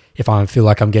you if I feel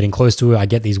like I'm getting close to it. I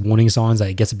get these warning signs that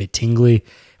it gets a bit tingly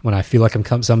when I feel like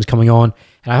something's coming on.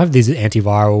 And I have these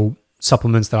antiviral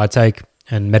supplements that I take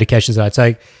and medications that I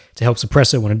take to help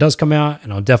suppress it when it does come out.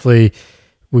 And I'll definitely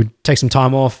would take some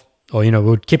time off, or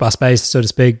we'll keep our space, so to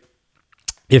speak,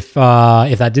 if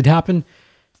that did happen.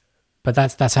 But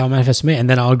that's how it manifests for me. And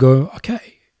then I'll go,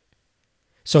 okay,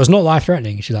 so it's not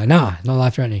life-threatening. She's like, nah, not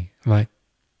life-threatening. I'm like,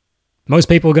 most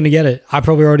people are going to get it. I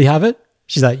probably already have it.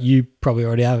 She's like, you probably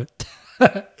already have it.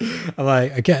 I'm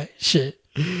like, okay, shit.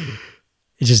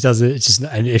 It just does it. It's just,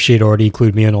 and if she had already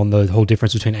included me in on the whole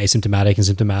difference between asymptomatic and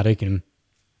symptomatic and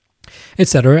et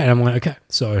cetera. And I'm like, okay,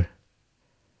 so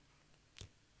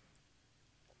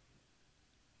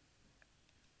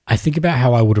I think about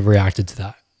how I would have reacted to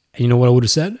that. And you know what I would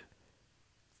have said?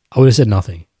 I would have said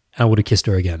nothing, and I would have kissed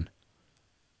her again.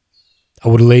 I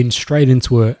would have leaned straight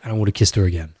into her, and I would have kissed her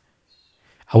again.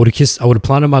 I would have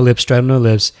planted my lips straight on her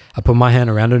lips. I put my hand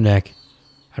around her neck.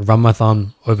 I'd run my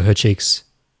thumb over her cheeks,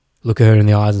 look at her in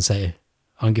the eyes and say,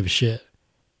 I don't give a shit.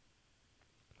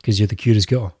 Because you're the cutest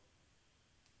girl.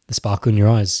 The sparkle in your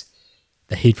eyes,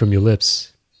 the heat from your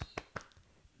lips,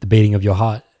 the beating of your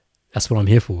heart. That's what I'm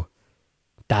here for.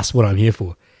 That's what I'm here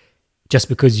for. Just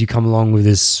because you come along with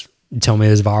this, tell me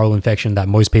this viral infection that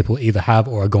most people either have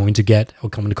or are going to get or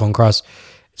come into contact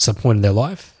at some point in their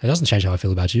life, it doesn't change how I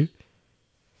feel about you.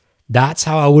 That's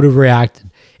how I would have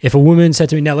reacted. If a woman said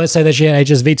to me, now let's say that she had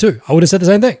HSV too, I would have said the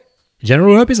same thing.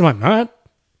 Genital herpes, I'm like, all right.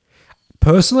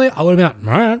 Personally, I would have been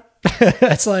like, all right.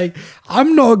 It's like,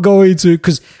 I'm not going to,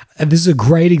 and this is a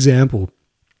great example.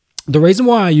 The reason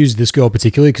why I use this girl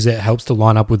particularly, because it helps to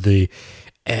line up with the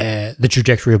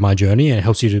trajectory of my journey, and it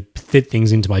helps you to fit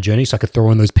things into my journey so I could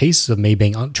throw in those pieces of me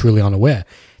being truly unaware.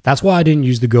 That's why I didn't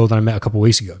use the girl that I met a couple of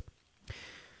weeks ago.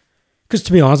 Because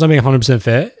to be honest, I'm being 100%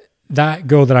 fair. That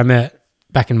girl that I met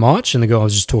back in March, and the girl I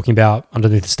was just talking about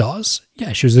underneath the stars,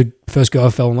 yeah, she was the first girl I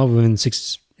fell in love with in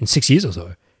six years or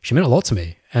so. She meant a lot to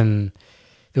me, and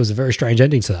there was a very strange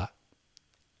ending to that,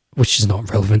 which is not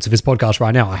relevant to this podcast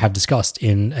right now. I have discussed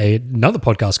in another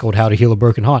podcast called How to Heal a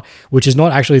Broken Heart, which is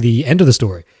not actually the end of the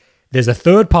story. There's a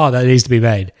third part that needs to be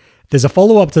made. There's a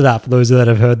follow-up to that for those that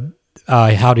have heard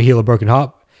How to Heal a Broken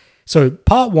Heart. So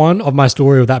part one of my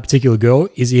story of that particular girl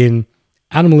is in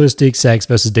animalistic sex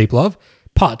versus deep love.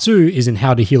 Part two is in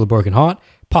How to Heal a Broken Heart.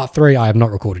 Part three, I have not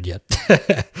recorded yet.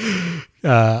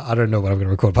 I don't know when I'm going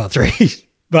to record part three.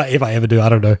 But if I ever do, I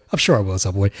don't know. I'm sure I will at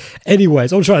some point.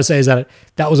 Anyways, all I'm trying to say is that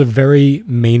that was a very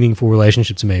meaningful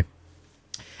relationship to me.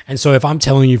 And so if I'm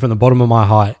telling you from the bottom of my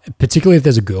heart, particularly if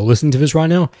there's a girl listening to this right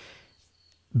now,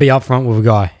 be upfront with a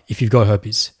guy if you've got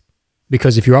herpes.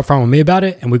 Because if you're upfront with me about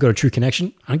it and we've got a true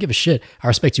connection, I don't give a shit. I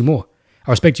respect you more.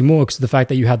 I respect you more because of the fact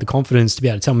that you had the confidence to be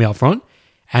able to tell me upfront.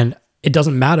 And it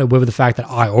doesn't matter whether the fact that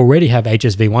I already have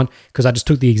HSV1, because I just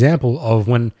took the example of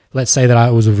when, let's say that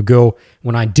I was with a girl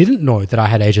when I didn't know that I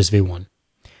had HSV1.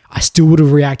 I still would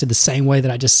have reacted the same way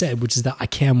that I just said, which is that I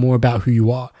care more about who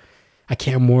you are. I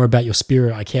care more about your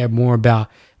spirit. I care more about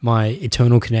my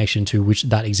eternal connection to which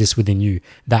that exists within you,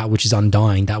 that which is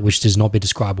undying, that which does not be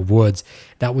described with words,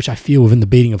 that which I feel within the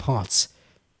beating of hearts.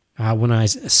 When I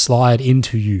slide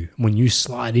into you, when you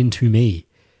slide into me,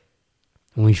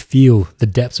 when we feel the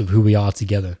depths of who we are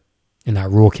together in that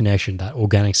raw connection, that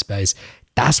organic space,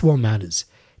 that's what matters.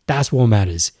 That's what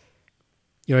matters.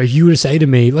 You know, if you were to say to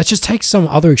me, let's just take some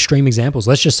other extreme examples.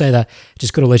 Let's just say that,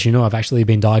 just got to let you know, I've actually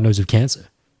been diagnosed with cancer.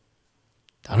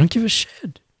 I don't give a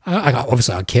shit.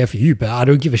 Obviously, I care for you, but I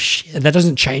don't give a shit. That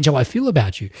doesn't change how I feel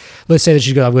about you. Let's say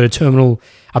that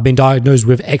I've been diagnosed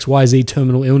with XYZ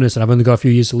terminal illness and I've only got a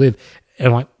few years to live.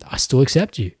 And I still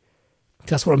accept you.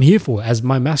 That's what I'm here for as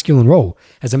my masculine role.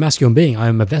 As a masculine being, I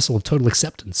am a vessel of total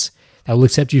acceptance that will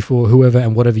accept you for whoever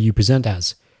and whatever you present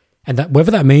as. And that whether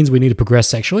that means we need to progress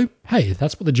sexually, hey,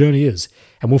 that's what the journey is.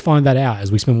 And we'll find that out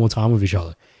as we spend more time with each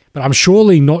other. But I'm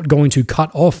surely not going to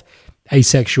cut off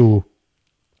asexual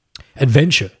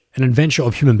adventure, an adventure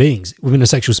of human beings within a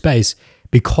sexual space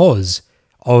because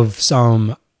of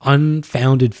some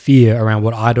unfounded fear around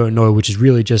what I don't know, which is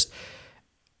really just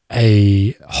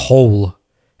a hole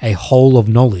of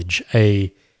knowledge,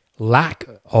 a lack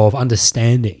of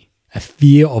understanding, a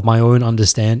fear of my own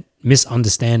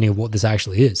misunderstanding of what this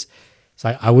actually is.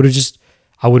 So I would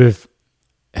have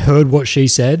heard what she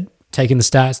said, taken the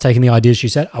stats, taken the ideas she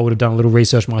said. I would have done a little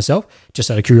research myself, just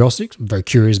out of curiosity. I'm a very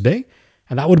curious being.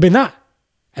 And that would have been that.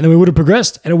 And then we would have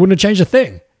progressed and it wouldn't have changed a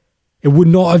thing. It would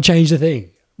not have changed a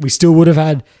thing. We still would have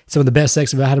had some of the best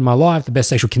sex I've ever had in my life, the best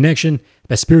sexual connection, the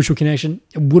best spiritual connection.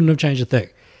 It wouldn't have changed a thing.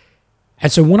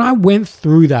 And so when I went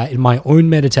through that in my own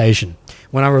meditation,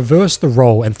 when I reversed the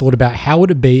role and thought about how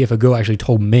would it be if a girl actually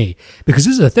told me, because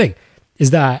this is the thing,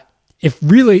 is that if the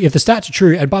stats are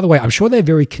true, and by the way, I'm sure they're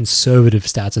very conservative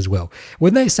stats as well.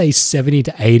 When they say 70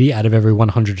 to 80 out of every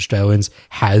 100 Australians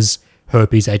has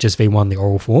herpes HSV1, the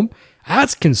oral form,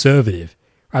 that's conservative,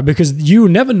 right? Because you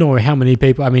never know how many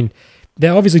people, I mean,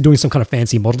 they're obviously doing some kind of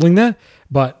fancy modeling there,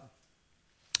 but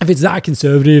if it's that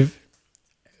conservative,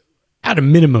 at a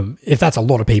minimum, if that's a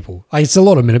lot of people, like it's a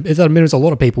lot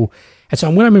of people. And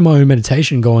so when I'm in my own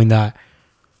meditation going that,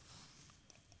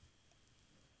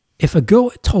 if a girl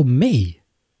told me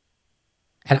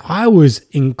and I was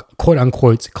in quote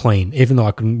unquote clean, even though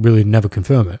I can really never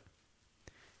confirm it,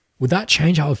 would that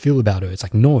change how I feel about her? It's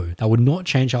like, no, that would not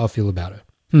change how I feel about her.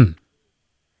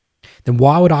 Then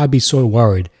why would I be so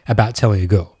worried about telling a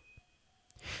girl?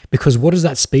 Because what does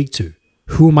that speak to?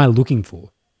 Who am I looking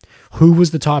for? Who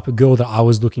was the type of girl that I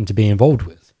was looking to be involved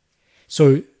with?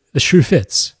 So the shoe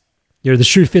fits. You know, the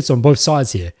shoe fits on both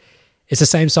sides here. It's the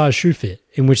same size shoe fit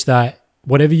in which that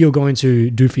whatever you're going to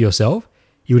do for yourself,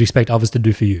 you would expect others to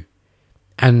do for you.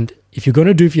 And if you're going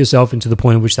to do for yourself into the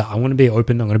point in which that I want to be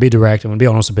open, I'm going to be direct, I'm going to be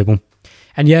honest with people.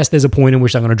 And yes, there's a point in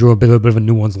which I'm going to draw a little bit of a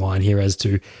nuanced line here as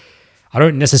to, I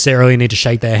don't necessarily need to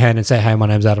shake their hand and say, hey, my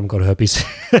name's Adam, got herpes.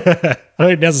 I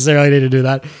don't necessarily need to do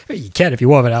that. You can if you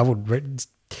want, but I would.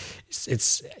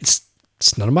 It's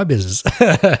none of my business.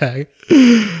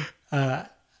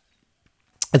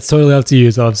 It's totally up to you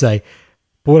is what I'm saying.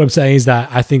 But what I'm saying is that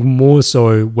I think more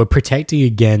so we're protecting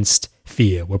against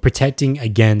fear. We're protecting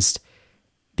against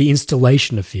the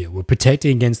installation of fear. We're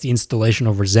protecting against the installation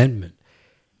of resentment.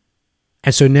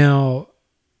 And so now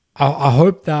I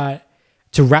hope that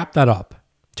to wrap that up,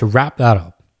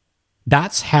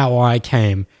 that's how I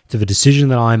came to the decision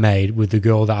that I made with the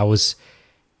girl that I was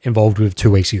involved with 2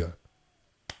 weeks ago.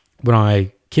 When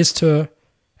I kissed her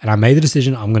and I made the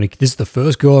decision, this is the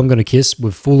first girl I'm going to kiss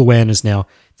with full awareness now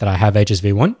that I have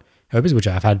HSV1 herpes, which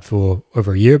I've had for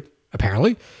over a year,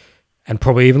 apparently, and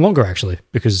probably even longer, actually,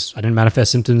 because I didn't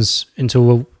manifest symptoms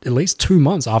until at least 2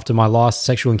 months after my last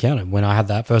sexual encounter when I had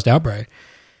that first outbreak.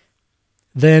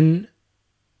 Then,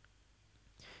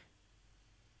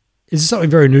 this is something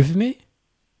very new for me.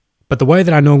 But the way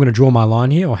that I know I'm going to draw my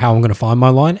line here, or how I'm going to find my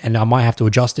line, and I might have to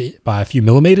adjust it by a few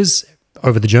millimeters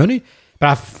over the journey, but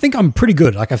I think I'm pretty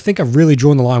good. Like, I think I've really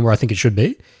drawn the line where I think it should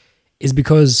be, is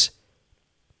because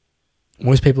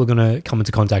most people are going to come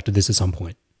into contact with this at some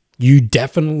point. You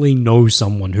definitely know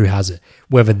someone who has it.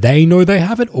 Whether they know they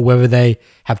have it or whether they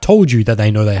have told you that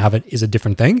they know they have it is a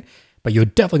different thing, but you're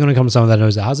definitely going to come to someone that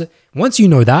knows that has it. Once you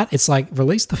know that, it's like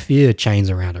release the fear chains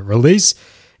around it. Release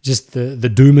just the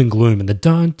doom and gloom and the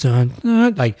dun, dun,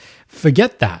 dun. Like,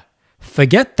 forget that.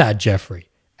 Forget that, Jeffrey.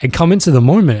 and come into the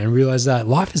moment and realize that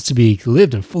life is to be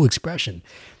lived in full expression.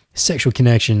 Sexual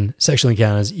connection, sexual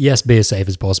encounters, yes, be as safe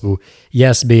as possible.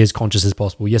 Yes, be as conscious as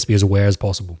possible. Yes, be as aware as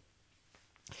possible.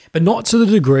 But not to the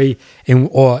degree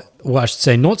I should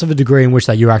say, not to the degree in which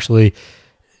that you're actually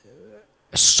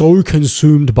so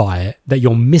consumed by it that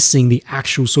you're missing the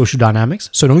actual social dynamics.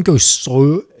 So don't go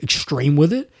so extreme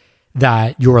with it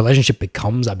that your relationship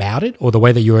becomes about it, or the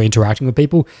way that you're interacting with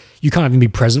people, you can't even be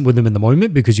present with them in the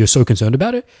moment because you're so concerned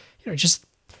about it. Just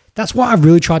that's why I've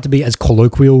really tried to be as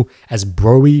colloquial, as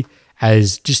bro-y,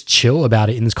 as just chill about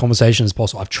it in this conversation as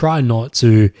possible. I've tried not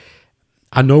to.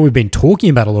 I know we've been talking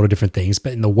about a lot of different things,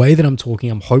 but in the way that I'm talking,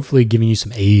 I'm hopefully giving you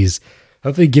some ease,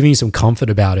 hopefully giving you some comfort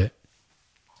about it.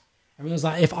 I realized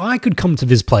like, if I could come to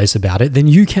this place about it, then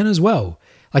you can as well.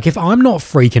 Like if I'm not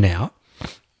freaking out,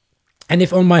 and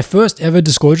if on my first ever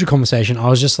disclosure conversation, I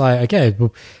was just like, okay,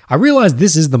 well, I realized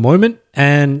this is the moment,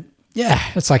 and yeah,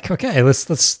 it's like, okay, let's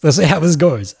see how this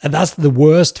goes. And that's the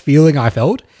worst feeling I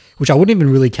felt, which I wouldn't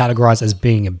even really categorize as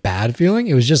being a bad feeling.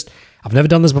 It was just, I've never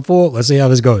done this before. Let's see how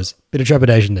this goes. Bit of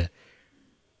trepidation there.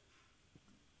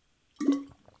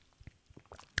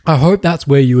 I hope that's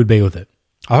where you would be with it.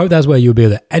 I hope that's where you would be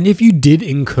with it. And if you did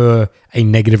incur a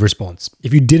negative response,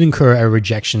 if you did incur a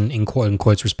rejection in quote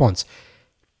unquote response,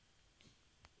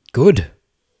 good.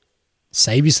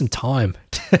 Save you some time.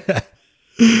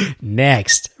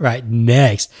 Next.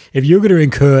 If you're going to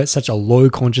incur such a low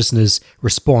consciousness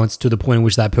response to the point in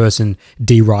which that person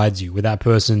derides you, where that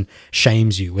person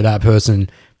shames you, where that person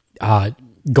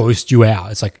ghosts you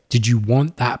out, it's like, did you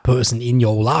want that person in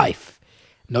your life?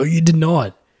 No, you did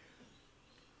not.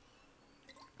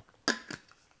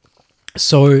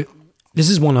 So this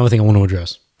is one other thing I want to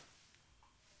address.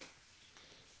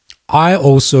 I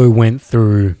also went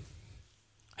through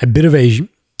a bit of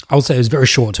I would say it was very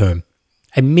short term,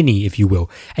 a mini, if you will,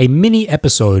 a mini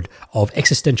episode of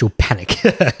existential panic.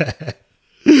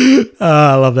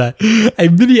 I love that. A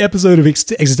mini episode of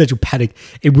existential panic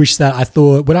in which that I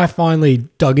thought, when I finally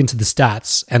dug into the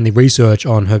stats and the research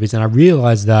on herpes, and I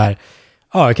realized that,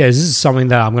 oh, okay, this is something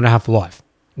that I'm going to have for life.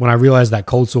 When I realized that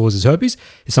cold sores is herpes,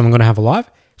 it's something I'm going to have for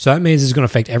life. So that means it's going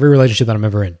to affect every relationship that I'm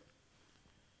ever in.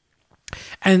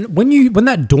 And when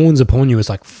that dawns upon you, it's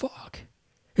like, fuck.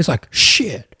 It's like,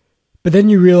 shit. But then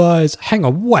you realize, hang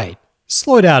on, wait,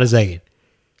 slow down a second.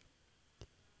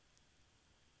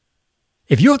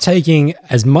 If you're taking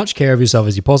as much care of yourself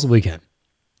as you possibly can,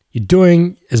 you're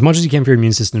doing as much as you can for your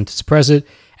immune system to suppress it,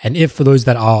 and if for those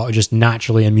that are just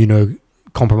naturally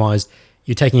immunocompromised,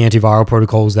 you're taking antiviral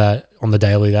protocols that on the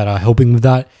daily that are helping with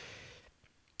that.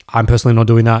 I'm personally not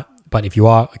doing that, but if you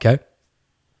are, okay.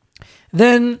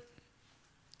 Then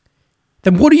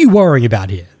what are you worrying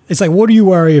about here? It's like, what are you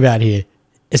worrying about here?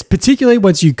 It's particularly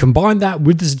once you combine that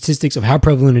with the statistics of how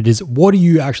prevalent it is, what do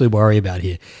you actually worry about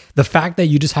here? The fact that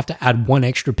you just have to add one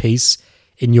extra piece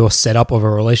in your setup of a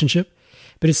relationship.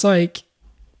 But it's like,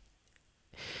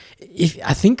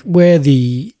 I think where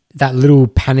that little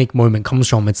panic moment comes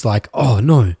from, it's like, oh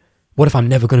no, what if I'm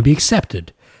never going to be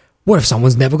accepted? What if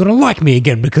someone's never going to like me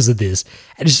again because of this?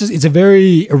 And it's a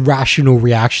very irrational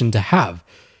reaction to have.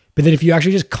 But then if you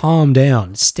actually just calm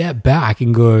down, step back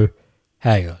and go,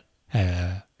 hang on,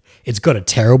 it's got a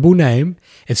terrible name.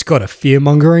 It's got a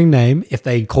fear-mongering name. If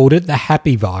they called it the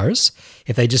happy virus,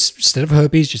 if they just, instead of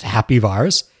herpes, just happy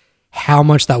virus, how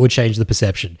much that would change the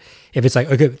perception. If it's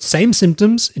like, okay, same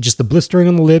symptoms, just the blistering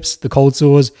on the lips, the cold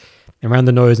sores around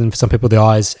the nose, and for some people the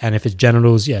eyes. And if it's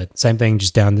genitals, yeah, same thing,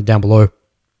 just down below.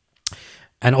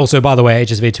 And also, by the way,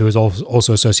 HSV2 is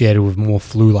also associated with more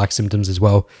flu-like symptoms as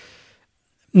well.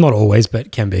 Not always,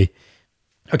 but can be.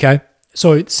 Okay,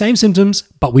 so same symptoms,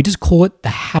 but we just call it the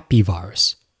happy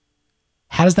virus.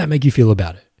 How does that make you feel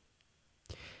about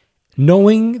it?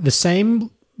 Knowing the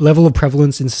same level of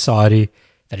prevalence in society,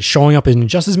 that is showing up in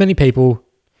just as many people,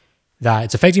 that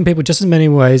it's affecting people just as many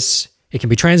ways, it can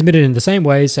be transmitted in the same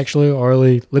ways, sexually,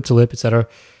 orally, lip to lip, etc.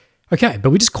 Okay, but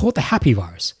we just call it the happy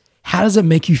virus. How does it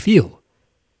make you feel?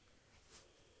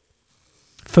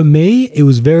 For me, it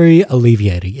was very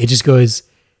alleviating. It just goes,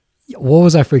 what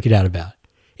was I freaking out about?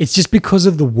 It's just because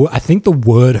of I think the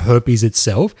word herpes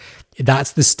itself,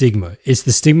 that's the stigma. It's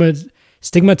the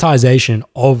stigmatization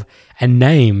of a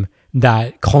name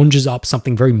that conjures up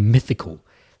something very mythical.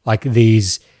 Like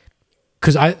these,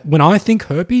 because when I think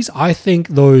herpes, I think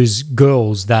those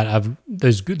girls that have,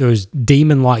 those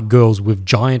demon-like girls with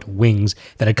giant wings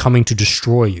that are coming to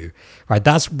destroy you, right?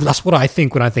 That's what I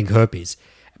think when I think herpes,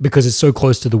 because it's so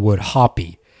close to the word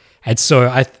harpy. And so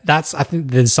I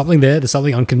think there's something there. There's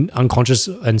something unconscious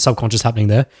and subconscious happening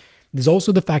there. There's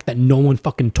also the fact that no one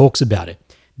fucking talks about it.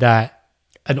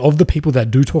 And of the people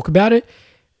that do talk about it,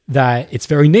 that it's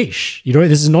very niche.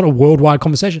 This is not a worldwide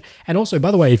conversation. And also,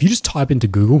 by the way, if you just type into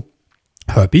Google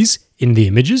herpes in the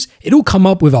images, it'll come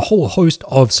up with a whole host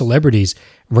of celebrities,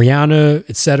 Rihanna,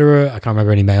 etc. I can't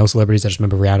remember any male celebrities. I just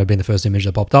remember Rihanna being the first image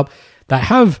that popped up that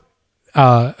have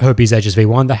herpes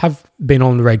HSV1 that have been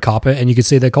on the red carpet, and you can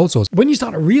see their cold sores. When you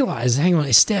start to realize, hang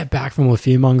on, step back from all the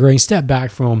fear mongering, step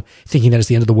back from thinking that it's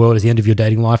the end of the world, it's the end of your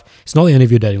dating life. It's not the end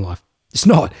of your dating life. It's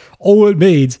not. All it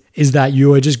means is that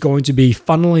you are just going to be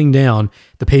funneling down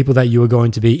the people that you are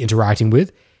going to be interacting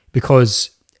with, because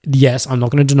yes, I'm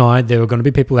not going to deny there are going to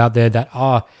be people out there that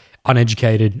are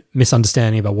uneducated,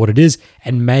 misunderstanding about what it is,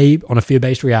 and may, on a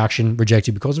fear-based reaction, reject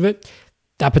you because of it.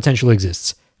 That potential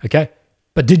exists, okay?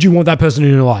 But did you want that person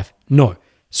in your life? No.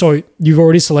 So you've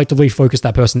already selectively focused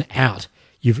that person out.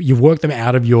 You've worked them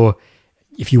out of your,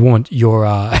 if you want, your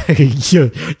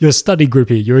your study group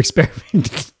here, your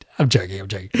experiment. I'm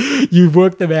joking. You've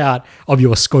worked them out of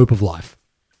your scope of life.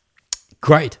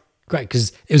 Great,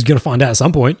 because it was going to find out at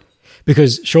some point.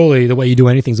 Because surely the way you do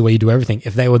anything is the way you do everything.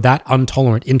 If they were that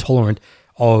intolerant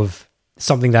of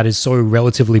something that is so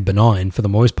relatively benign for the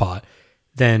most part,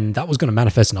 then that was going to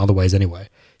manifest in other ways anyway.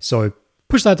 So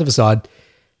push that to the side.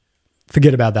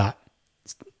 Forget about that.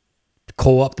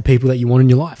 Call up the people that you want in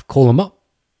your life. Call them up.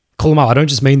 I don't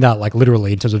just mean that like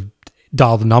literally in terms of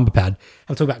dial the number pad.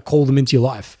 I'm talking about call them into your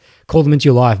life. Call them into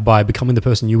your life by becoming the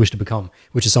person you wish to become,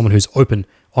 which is someone who's open,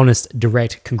 honest,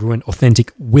 direct, congruent,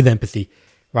 authentic, with empathy,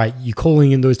 right? You're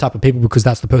calling in those type of people because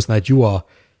that's the person that you are.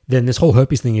 Then this whole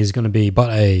herpes thing is going to be but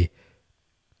a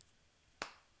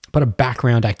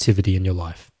background activity in your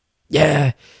life.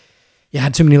 Yeah, you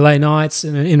had too many late nights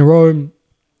in a row,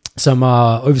 some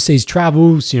overseas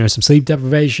travels, some sleep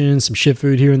deprivation, some shit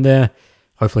food here and there.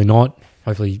 Hopefully not.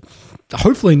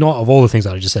 Hopefully not of all the things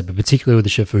that I just said, but particularly with the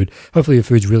shit food. Hopefully your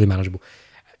food's really manageable.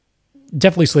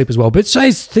 Definitely sleep as well. But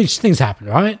say things happen,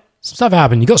 right? Some stuff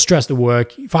happened. You got stressed at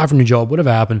work, you fired from your job,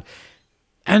 whatever happened,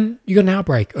 and you got an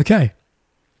outbreak. Okay.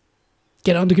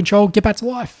 Get it under control. Get back to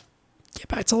life.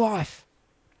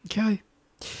 Okay.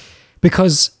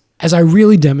 Because as I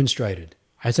really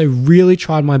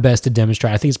tried my best to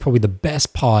demonstrate, I think it's probably the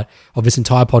best part of this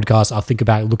entire podcast I'll think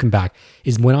about looking back,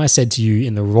 is when I said to you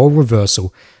in the role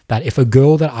reversal that if a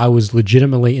girl that I was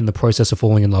legitimately in the process of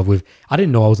falling in love with, I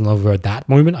didn't know I was in love with her at that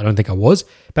moment. I don't think I was,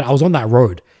 but I was on that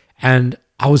road and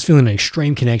I was feeling an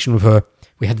extreme connection with her.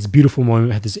 We had this beautiful moment.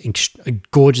 We had this a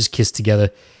gorgeous kiss together.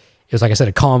 It was, like I said,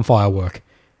 a calm firework.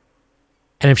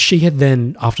 And if she had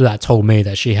then, after that, told me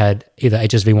that she had either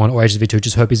HSV1 or HSV2,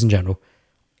 just herpes in general,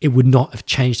 it would not have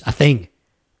changed a thing.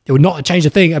 It would not have changed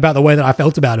a thing about the way that I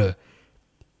felt about her.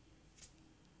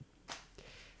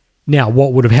 Now,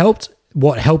 what helped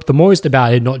the most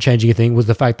about it not changing a thing was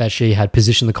the fact that she had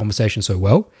positioned the conversation so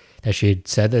well, that she had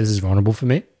said that this is vulnerable for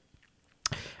me.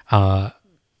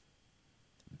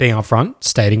 Being upfront,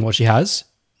 stating what she has,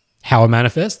 how it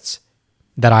manifests,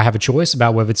 that I have a choice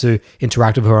about whether to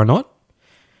interact with her or not.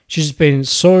 She's just been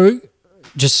so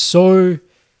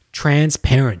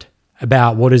transparent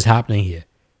about what is happening here.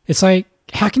 It's like,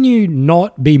 how can you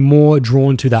not be more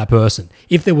drawn to that person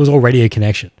if there was already a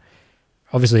connection?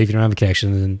 Obviously, if you don't have a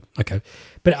connection, then okay.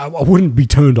 But I wouldn't be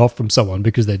turned off from someone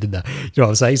because they did that. You know what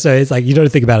I'm saying? So it's like, you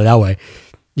don't think about it that way.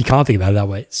 You can't think about it that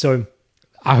way. So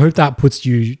I hope that puts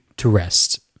you to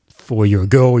rest, for you're a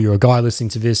girl, you're a guy listening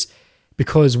to this,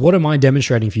 because what am I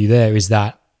demonstrating for you there is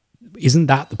that, isn't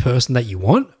that the person that you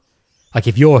want? Like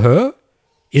if you're her,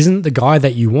 isn't the guy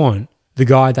that you want the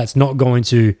guy that's not going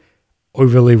to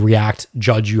overly react,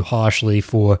 judge you harshly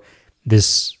for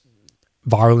this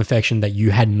viral infection that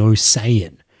you had no say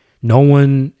in? No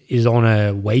one is on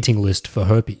a waiting list for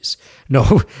herpes.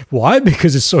 No, why?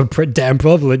 Because it's so damn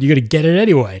prevalent. You're going to get it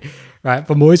anyway, right?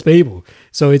 For most people.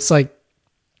 So it's like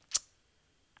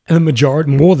a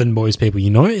majority, more than most people,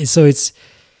 So it's,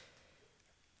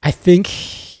 I think,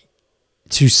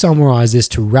 to summarize this,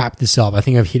 to wrap this up, I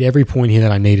think I've hit every point here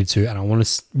that I needed to, and I want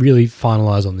to really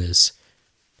finalize on this.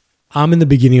 I'm in the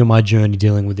beginning of my journey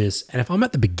dealing with this, and if I'm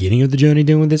at the beginning of the journey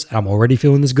dealing with this, and I'm already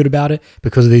feeling this good about it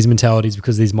because of these mentalities,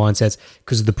 because of these mindsets,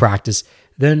 because of the practice,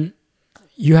 then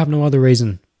you have no other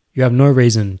reason. You have no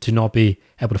reason to not be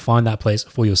able to find that place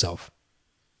for yourself.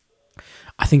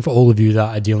 I think for all of you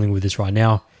that are dealing with this right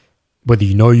now, whether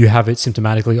you know you have it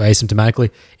symptomatically or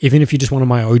asymptomatically, even if you're just one of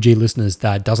my OG listeners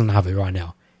that doesn't have it right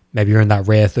now, maybe you're in that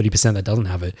rare 30% that doesn't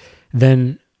have it,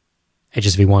 then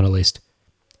HSV1 at least,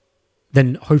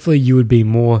 then hopefully you would be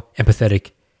more empathetic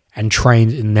and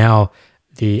trained in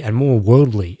and more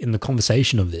worldly in the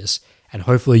conversation of this. And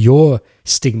hopefully your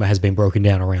stigma has been broken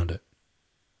down around it.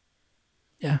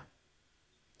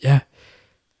 Yeah.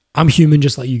 I'm human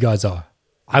just like you guys are.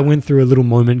 I went through a little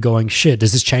moment going, shit,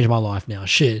 does this change my life now?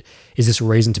 Shit, is this a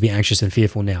reason to be anxious and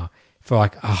fearful now? For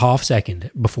like a half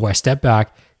second before I step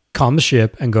back, calm the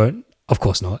ship and go, of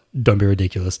course not. Don't be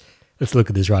ridiculous. Let's look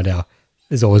at this right now.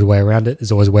 There's always a way around it.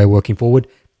 There's always a way of working forward,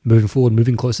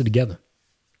 moving closer together.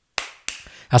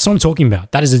 That's what I'm talking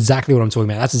about. That is exactly what I'm talking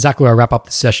about. That's exactly where I wrap up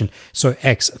this session. So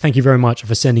X, thank you very much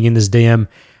for sending in this DM.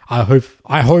 I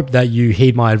hope that you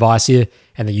heed my advice here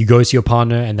and that you go to your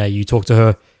partner and that you talk to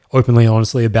her openly and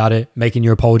honestly about it, making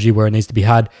your apology where it needs to be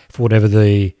had for whatever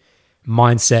the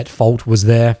mindset fault was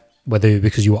there, whether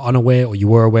because you were unaware or you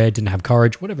were aware, didn't have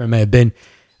courage, whatever it may have been.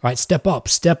 Right? Step up.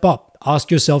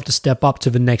 Ask yourself to step up to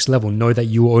the next level. Know that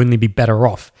you will only be better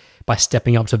off by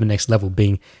stepping up to the next level,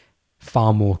 being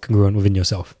far more congruent within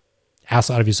yourself,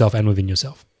 outside of yourself and within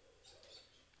yourself.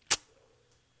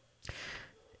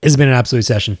 It's been an absolute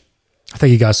session.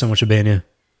 Thank you guys so much for being here.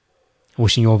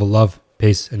 Wishing you all the love,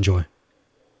 peace, and joy.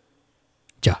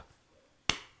 Ja.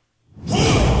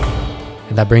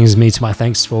 And that brings me to my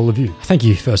thanks for all of you. Thank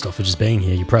you, first off, for just being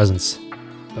here, your presence.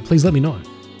 But please let me know.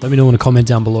 Let me know in a comment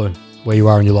down below where you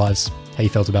are in your lives, how you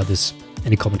felt about this,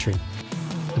 any commentary.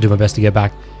 I'll do my best to get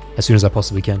back as soon as I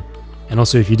possibly can. And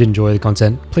also, if you did enjoy the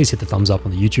content, please hit the thumbs up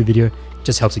on the YouTube video. It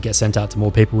just helps it get sent out to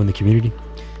more people in the community.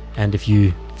 And if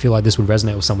you feel like this would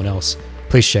resonate with someone else,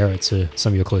 please share it to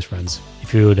some of your close friends.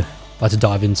 If you would like to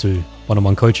dive into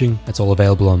one-on-one coaching, that's all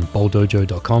available on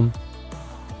boldojo.com.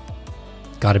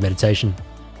 Guided meditation,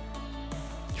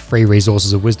 free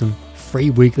resources of wisdom, free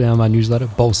weekly on my newsletter,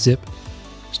 Bold Sip.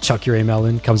 Just chuck your email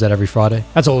in, comes out every Friday.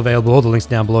 That's all available, all the links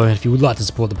down below. And if you would like to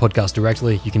support the podcast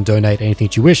directly, you can donate anything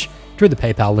that you wish through the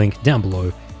PayPal link down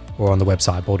below or on the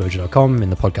website, boldojo.com in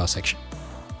the podcast section.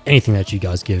 Anything that you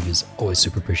guys give is always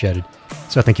super appreciated.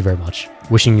 So thank you very much.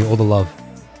 Wishing you all the love,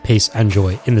 peace, and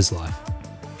joy in this life.